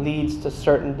leads to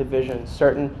certain divisions,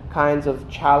 certain kinds of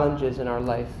challenges in our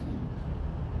life.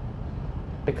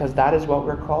 Because that is what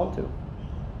we're called to.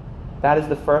 That is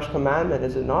the first commandment,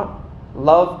 is it not?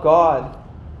 Love God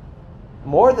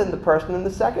more than the person in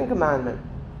the second commandment,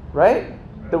 right?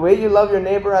 The way you love your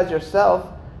neighbor as yourself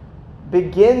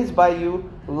begins by you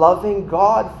loving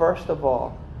God first of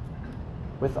all,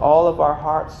 with all of our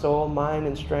heart, soul, mind,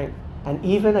 and strength. And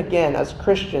even again, as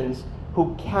Christians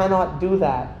who cannot do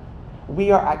that,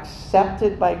 we are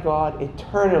accepted by God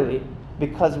eternally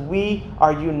because we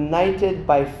are united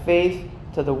by faith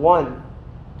to the one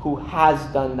who has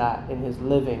done that in His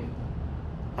living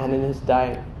and in His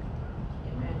dying.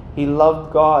 He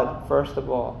loved God, first of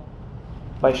all,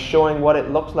 by showing what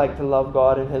it looks like to love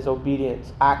God in His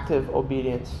obedience, active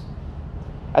obedience.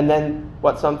 And then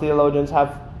what some theologians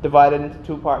have divided into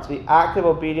two parts, the active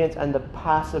obedience and the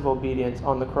passive obedience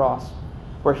on the cross,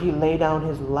 where He laid down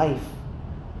His life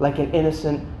like an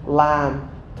innocent lamb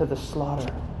to the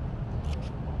slaughter.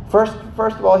 First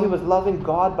of all, He was loving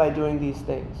God by doing these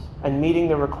things and meeting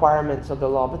the requirements of the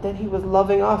law, but then He was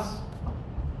loving us.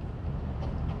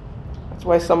 That's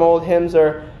why some old hymns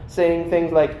are saying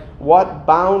things like, "What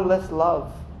boundless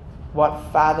love, what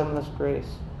fathomless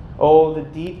grace. Oh, the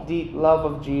deep, deep love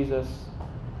of Jesus,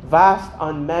 vast,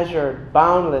 unmeasured,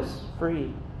 boundless,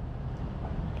 free,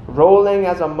 rolling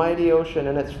as a mighty ocean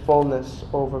in its fullness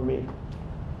over me."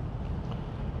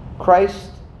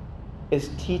 Christ is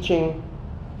teaching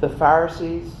the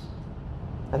Pharisees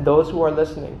and those who are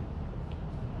listening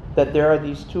that there are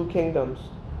these two kingdoms,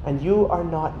 and you are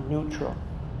not neutral.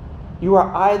 You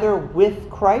are either with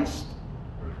Christ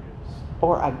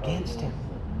or against Him.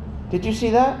 Did you see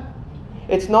that?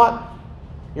 It's not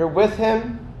you're with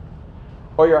Him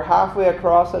or you're halfway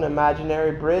across an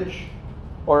imaginary bridge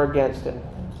or against Him.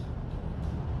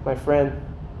 My friend,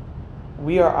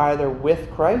 we are either with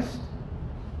Christ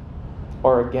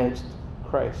or against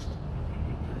Christ.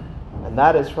 And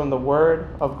that is from the Word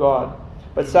of God.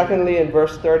 But secondly, in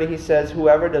verse 30, he says,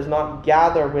 "Whoever does not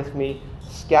gather with me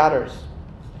scatters."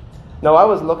 Now, I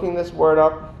was looking this word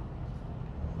up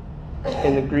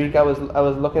in the Greek. I was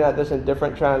looking at this in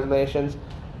different translations,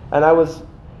 and I was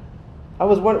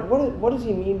what does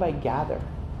he mean by gather?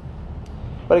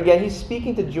 But again, he's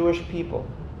speaking to Jewish people.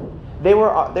 They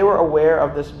were aware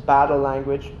of this battle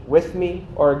language, with me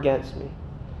or against me.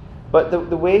 But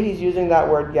the way he's using that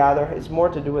word gather is more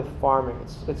to do with farming.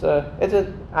 It's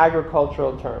an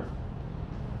agricultural term.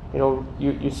 You know,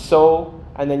 you sow,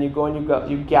 and then you go and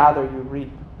you gather, you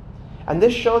reap. And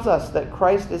this shows us that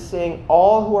Christ is saying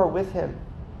all who are with Him,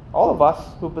 all of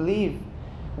us who believe,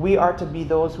 we are to be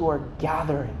those who are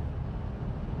gathering.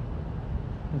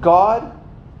 God,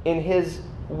 in His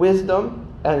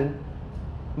wisdom and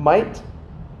might,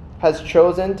 has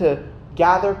chosen to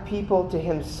gather people to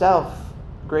Himself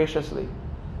graciously.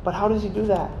 But how does He do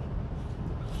that?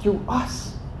 Through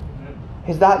us.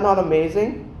 Is that not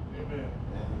amazing?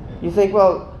 You think,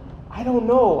 well, I don't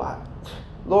know.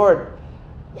 Lord,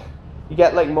 you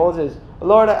get like Moses.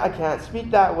 Lord, I can't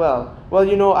speak that well. Well,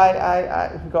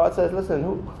 God says,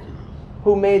 listen,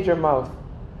 who made your mouth?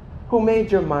 Who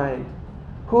made your mind?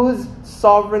 Who's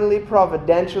sovereignly,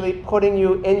 providentially putting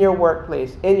you in your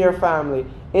workplace, in your family,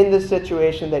 in the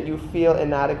situation that you feel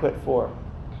inadequate for?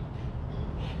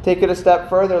 Take it a step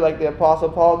further like the Apostle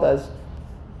Paul does.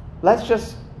 Let's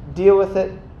just deal with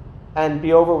it and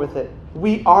be over with it.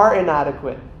 We are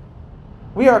inadequate.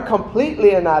 We are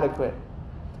completely inadequate.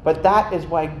 But that is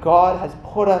why God has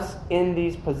put us in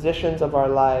these positions of our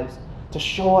lives, to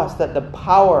show us that the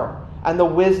power and the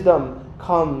wisdom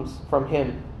comes from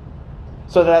Him.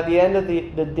 So that at the end of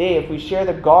the day, if we share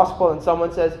the gospel and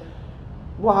someone says,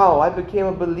 wow, I became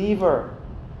a believer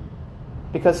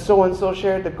because so-and-so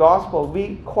shared the gospel,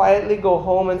 we quietly go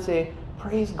home and say,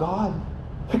 praise God,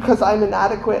 because I'm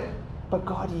inadequate, but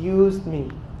God used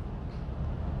me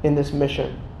in this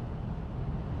mission.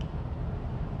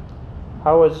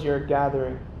 How is your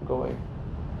gathering going?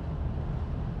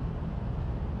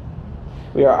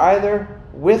 We are either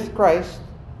with Christ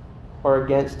or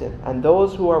against Him. And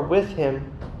those who are with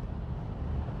Him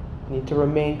need to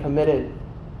remain committed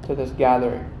to this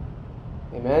gathering.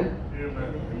 Amen?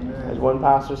 Amen. As one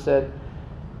pastor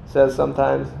says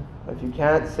sometimes, if you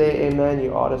can't say amen,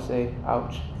 you ought to say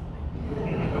ouch.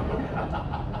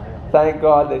 Thank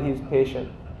God that He's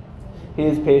patient. He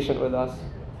is patient with us.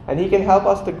 And He can help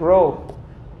us to grow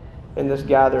in this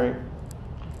gathering.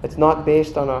 It's not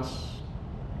based on us,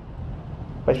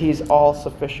 but He's all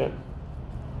sufficient.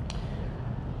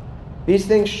 These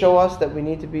things show us that we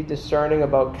need to be discerning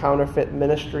about counterfeit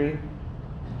ministry.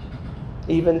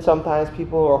 Even sometimes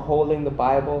people who are holding the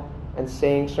Bible and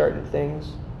saying certain things.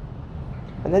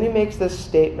 And then he makes this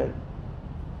statement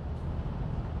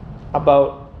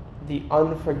about the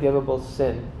unforgivable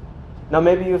sin. Now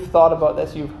maybe you've thought about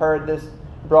this, you've heard this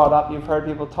brought up, you've heard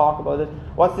people talk about it.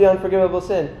 What's the unforgivable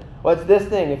sin? Well, it's this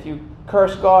thing, if you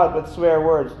curse God with swear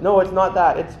words. No, it's not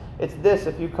that. It's this,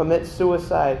 if you commit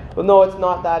suicide. Well, no, it's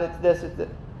not that, it's this, it's this.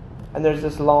 And there's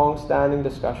this long-standing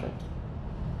discussion.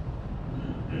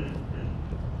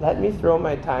 Let me throw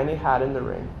my tiny hat in the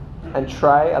ring and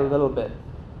try a little bit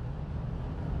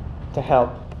to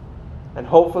help and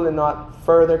hopefully not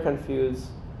further confuse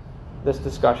this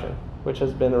discussion, which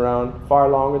has been around far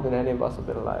longer than any of us have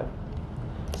been alive.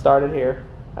 Started here,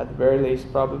 at the very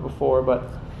least, probably before, but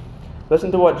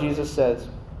listen to what Jesus says.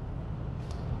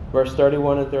 Verse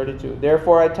 31 and 32.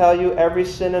 Therefore I tell you, every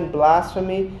sin and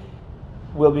blasphemy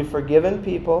will be forgiven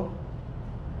people,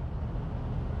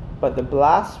 but the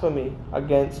blasphemy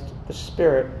against the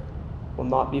Spirit will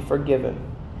not be forgiven.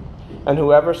 And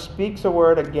whoever speaks a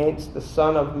word against the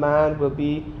Son of Man will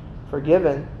be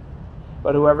forgiven,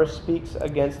 but whoever speaks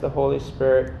against the Holy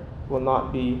Spirit will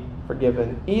not be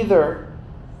forgiven, either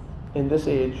in this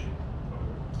age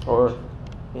or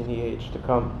in the age to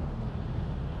come.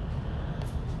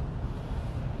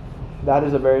 That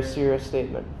is a very serious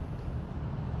statement.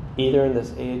 Either in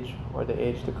this age or the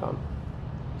age to come.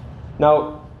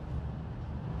 Now,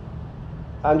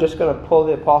 I'm just going to pull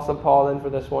the Apostle Paul in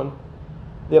for this one.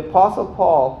 The Apostle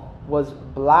Paul was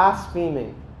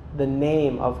blaspheming the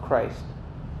name of Christ.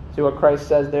 See what Christ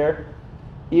says there?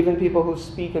 Even people who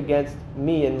speak against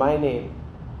me in my name,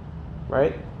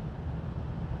 right?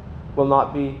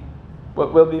 Will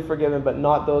be forgiven, but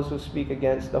not those who speak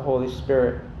against the Holy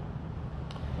Spirit.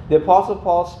 The Apostle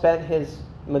Paul spent his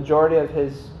majority of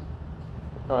his,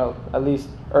 or at least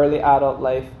early adult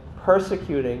life,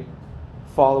 persecuting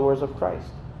followers of Christ.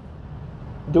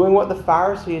 Doing what the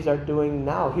Pharisees are doing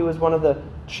now. He was one of the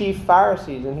chief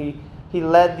Pharisees, and he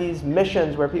led these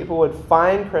missions where people would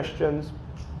find Christians,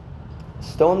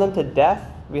 stone them to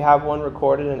death. We have one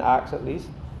recorded in Acts at least.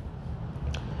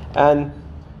 And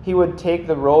he would take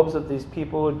the robes of these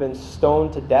people who had been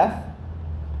stoned to death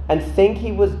and think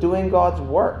he was doing God's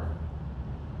work.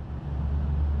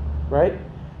 Right?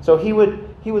 So he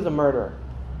was a murderer.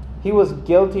 He was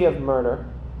guilty of murder.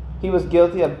 He was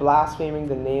guilty of blaspheming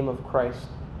the name of Christ.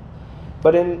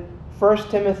 But in 1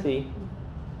 Timothy,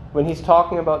 when he's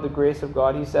talking about the grace of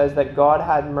God, he says that God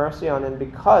had mercy on him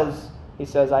because, he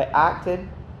says, I acted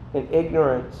in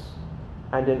ignorance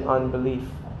and in unbelief.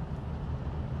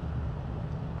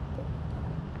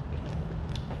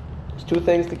 There's two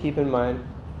things to keep in mind.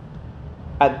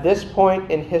 At this point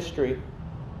in history,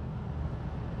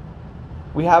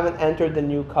 we haven't entered the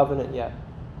new covenant yet.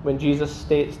 when Jesus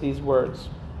states these words.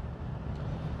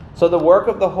 So the work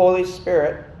of the Holy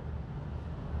Spirit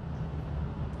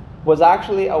was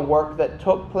actually a work that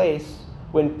took place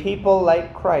when people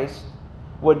like Christ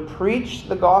would preach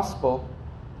the gospel,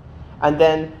 and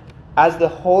then as the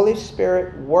Holy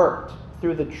Spirit worked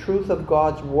through the truth of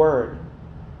God's word,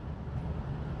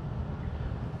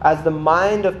 as the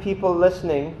mind of people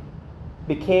listening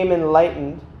became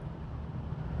enlightened,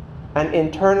 and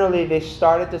internally they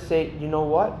started to say, you know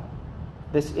what?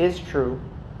 This is true.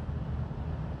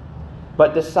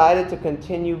 But decided to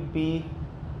continue being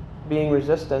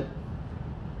resistant,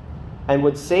 and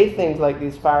would say things like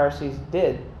these Pharisees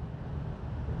did,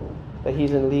 that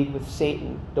he's in league with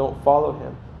Satan, don't follow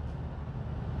him.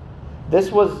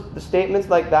 The statements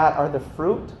like that are the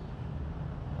fruit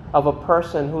of a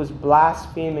person who is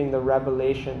blaspheming the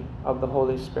revelation of the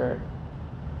Holy Spirit.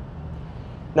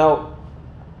 Now,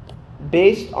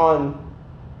 based on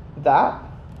that,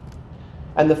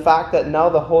 and the fact that now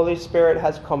the Holy Spirit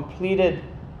has completed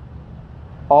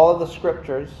all of the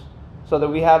Scriptures, so that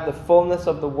we have the fullness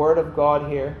of the Word of God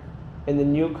here in the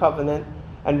New Covenant,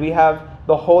 and we have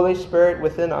the Holy Spirit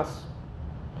within us,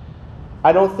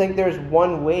 I don't think there's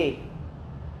one way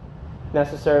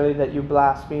necessarily that you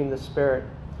blaspheme the Spirit.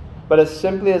 But as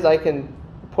simply as I can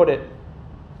put it,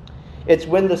 it's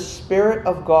when the Spirit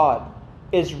of God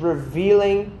is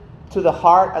revealing to the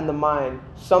heart and the mind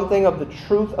something of the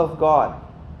truth of God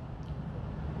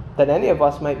that any of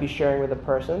us might be sharing with a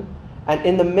person, and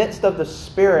in the midst of the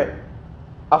Spirit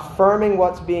affirming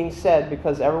what's being said,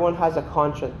 because everyone has a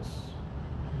conscience.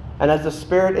 And as the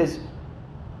Spirit is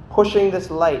pushing this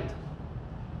light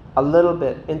a little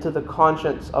bit into the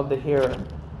conscience of the hearer,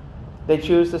 they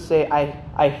choose to say,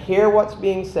 I hear what's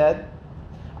being said.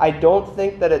 I don't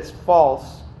think that it's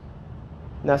false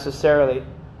necessarily,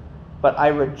 but I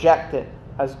reject it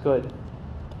as good.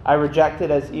 I reject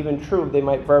it as even true. They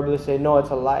might verbally say, no, it's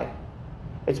a lie.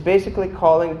 It's basically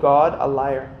calling God a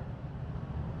liar.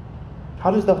 How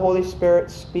does the Holy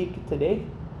Spirit speak today?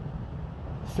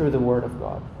 Through the Word of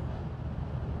God.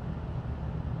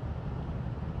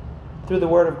 Through the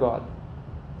Word of God.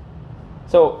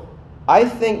 So, I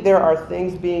think there are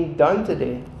things being done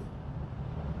today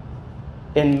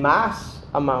in mass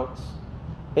amounts,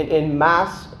 in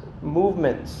mass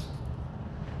movements,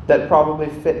 that probably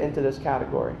fit into this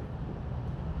category.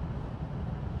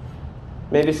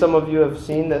 Maybe some of you have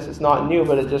seen this. It's not new,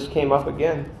 but it just came up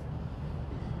again.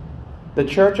 The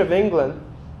Church of England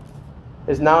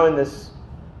is now in this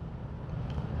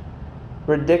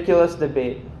ridiculous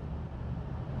debate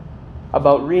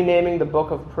about renaming the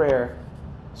book of prayer,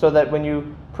 so that when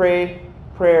you pray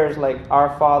prayers like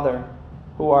Our Father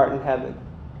who art in heaven,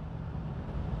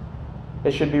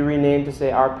 it should be renamed to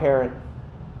say Our Parent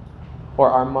or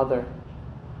Our Mother.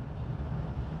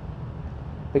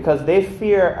 Because they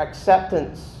fear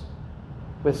acceptance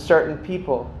with certain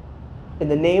people in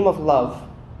the name of love.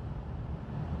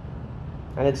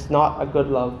 And it's not a good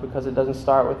love, because it doesn't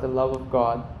start with the love of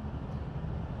God.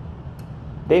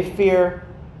 They fear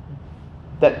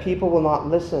that people will not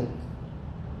listen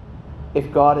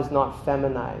if God is not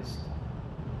feminized.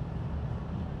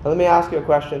 Now let me ask you a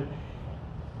question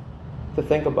to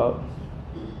think about.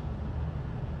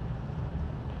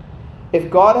 If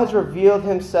God has revealed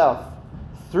Himself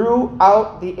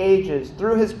throughout the ages,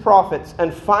 through His prophets,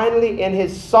 and finally in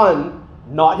His Son,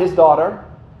 not His daughter,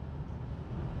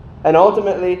 and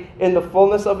ultimately in the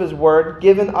fullness of His Word,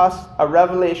 given us a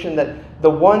revelation that the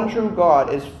one true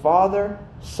God is Father,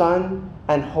 Son,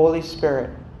 and Holy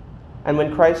Spirit. And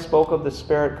when Christ spoke of the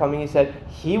Spirit coming, He said,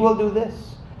 He will do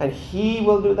this, and He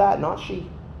will do that, not she.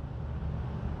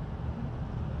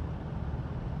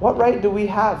 What right do we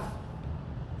have,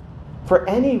 for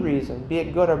any reason, be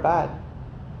it good or bad,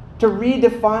 to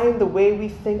redefine the way we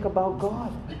think about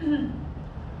God?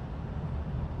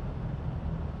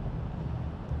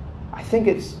 I think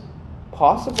it's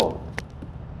possible,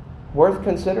 worth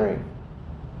considering,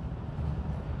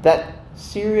 that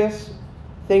serious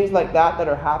things like that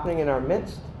are happening in our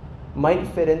midst might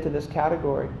fit into this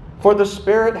category. For the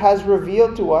Spirit has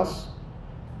revealed to us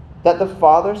that the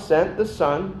Father sent the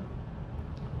Son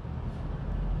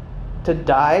to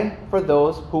die for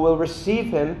those who will receive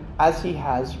Him as He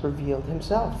has revealed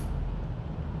Himself.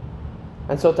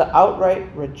 And so to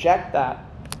outright reject that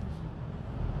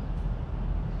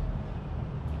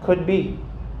could be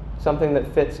something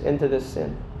that fits into this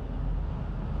sin.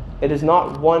 It is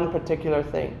not one particular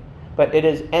thing, but it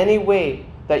is any way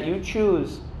that you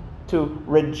choose to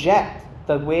reject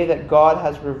the way that God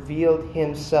has revealed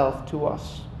Himself to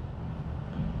us.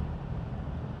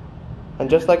 And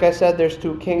just like I said, there's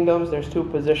two kingdoms, there's two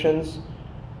positions.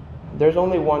 There's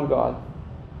only one God.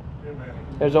 Amen.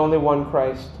 There's only one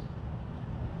Christ.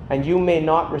 And you may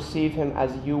not receive him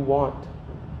as you want.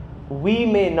 We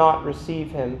may not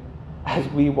receive him as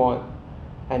we want.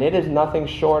 And it is nothing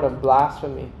short of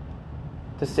blasphemy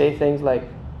to say things like,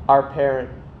 our parent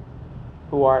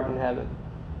who art in heaven.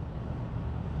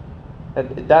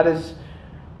 That is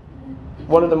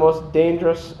one of the most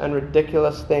dangerous and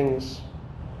ridiculous things.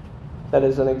 That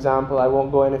is an example. I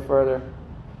won't go any further.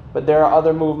 But there are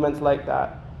other movements like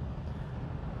that.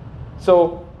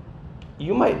 So,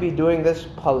 you might be doing this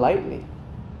politely.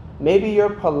 Maybe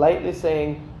you're politely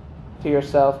saying to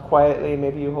yourself, quietly,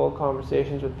 maybe you hold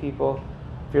conversations with people.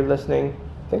 If you're listening,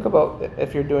 think about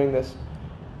if you're doing this.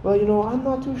 Well, I'm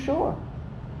not too sure.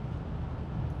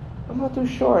 I'm not too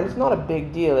sure. And it's not a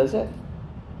big deal, is it?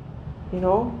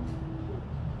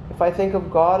 If I think of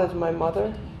God as my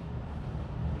mother,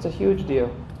 it's a huge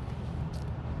deal.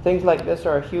 Things like this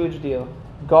are a huge deal.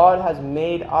 God has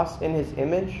made us in his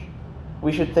image.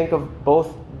 We should think of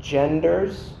both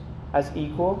genders as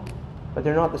equal, but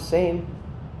they're not the same.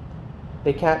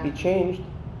 They can't be changed.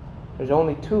 There's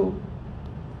only two.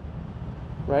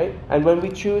 Right? And when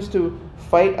we choose to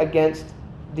fight against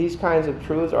these kinds of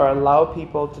truths or allow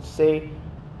people to say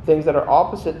things that are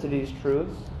opposite to these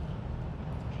truths,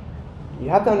 you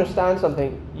have to understand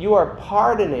something. You are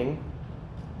pardoning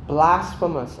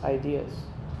blasphemous ideas.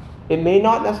 It may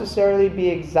not necessarily be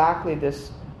exactly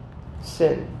this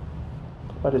sin,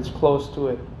 but it's close to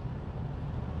it.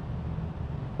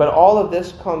 But all of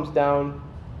this comes down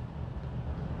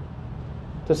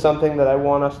to something that I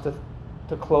want us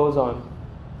to close on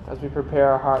as we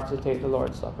prepare our hearts to take the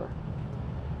Lord's Supper.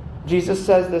 Jesus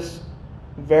says this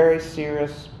very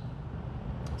serious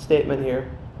statement here,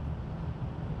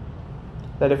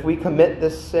 that if we commit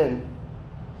this sin,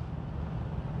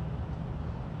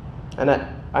 and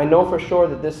I know for sure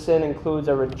that this sin includes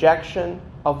a rejection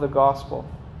of the gospel.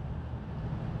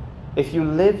 If you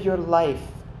live your life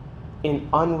in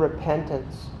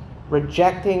unrepentance,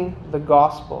 rejecting the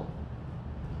gospel,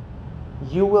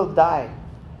 you will die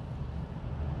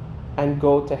and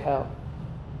go to hell.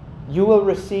 You will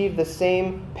receive the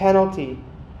same penalty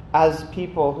as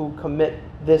people who commit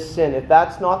this sin. If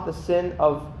that's not the sin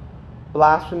of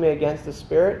blasphemy against the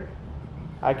Spirit,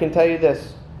 I can tell you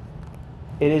this.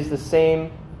 It is the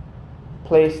same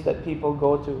place that people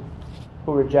go to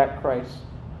who reject Christ.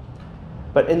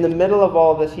 But in the middle of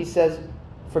all this, he says,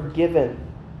 forgiven.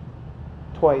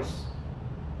 Twice.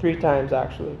 3 times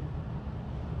actually.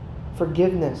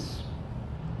 Forgiveness.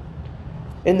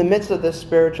 In the midst of this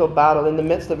spiritual battle, in the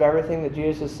midst of everything that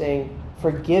Jesus is saying,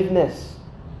 forgiveness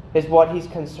is what he's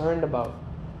concerned about.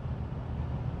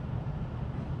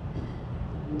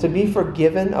 To be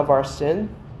forgiven of our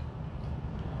sin,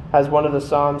 as one of the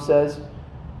Psalms says,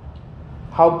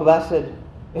 how blessed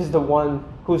is the one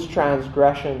whose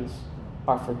transgressions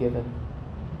are forgiven.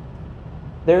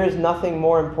 There is nothing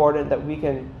more important that we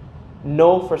can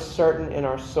know for certain in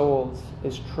our souls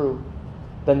is true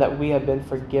than that we have been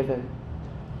forgiven.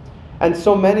 And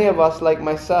so many of us, like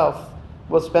myself,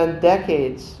 will spend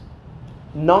decades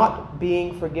not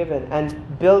being forgiven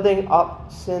and building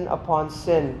up sin upon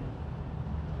sin,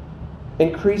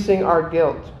 increasing our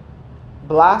guilt,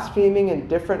 blaspheming in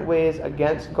different ways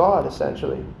against God,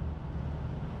 essentially.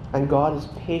 And God is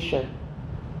patient.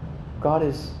 God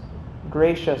is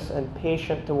gracious and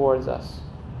patient towards us.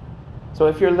 So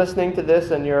if you're listening to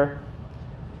this and you're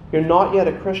not yet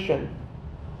a Christian,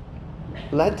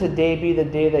 let today be the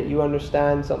day that you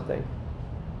understand something.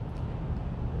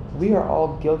 We are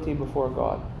all guilty before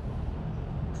God,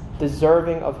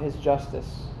 deserving of his justice.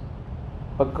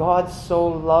 But God so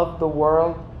loved the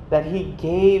world that he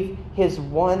gave his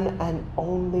one and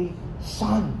only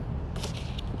Son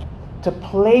to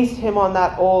place him on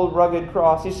that old rugged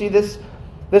cross. You see, this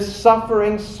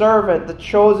suffering servant, the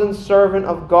chosen servant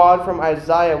of God from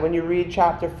Isaiah, when you read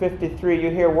chapter 53, you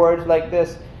hear words like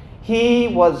this: he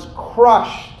was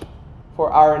crushed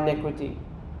for our iniquity,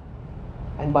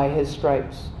 and by his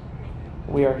stripes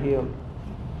we are healed.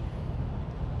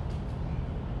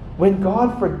 When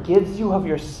God forgives you of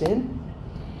your sin,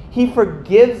 he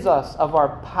forgives us of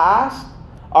our past,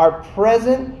 our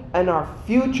present, and our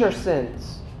future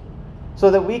sins,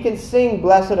 so that we can sing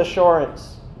blessed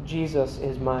assurance, Jesus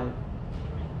is mine.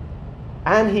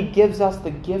 And he gives us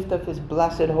the gift of his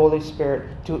blessed Holy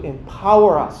Spirit to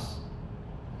empower us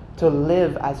to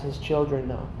live as his children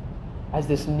now, as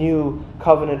this new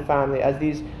covenant family, as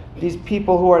these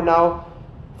people who are now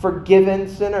forgiven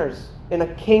sinners in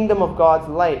a kingdom of God's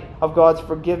light, of God's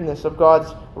forgiveness, of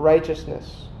God's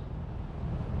righteousness.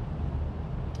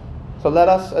 So let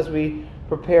us, as we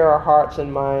prepare our hearts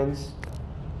and minds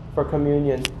for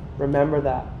communion, remember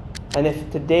that. And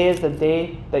if today is the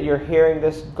day that you're hearing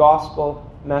this gospel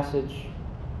message,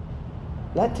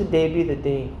 let today be the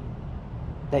day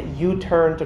that you turn to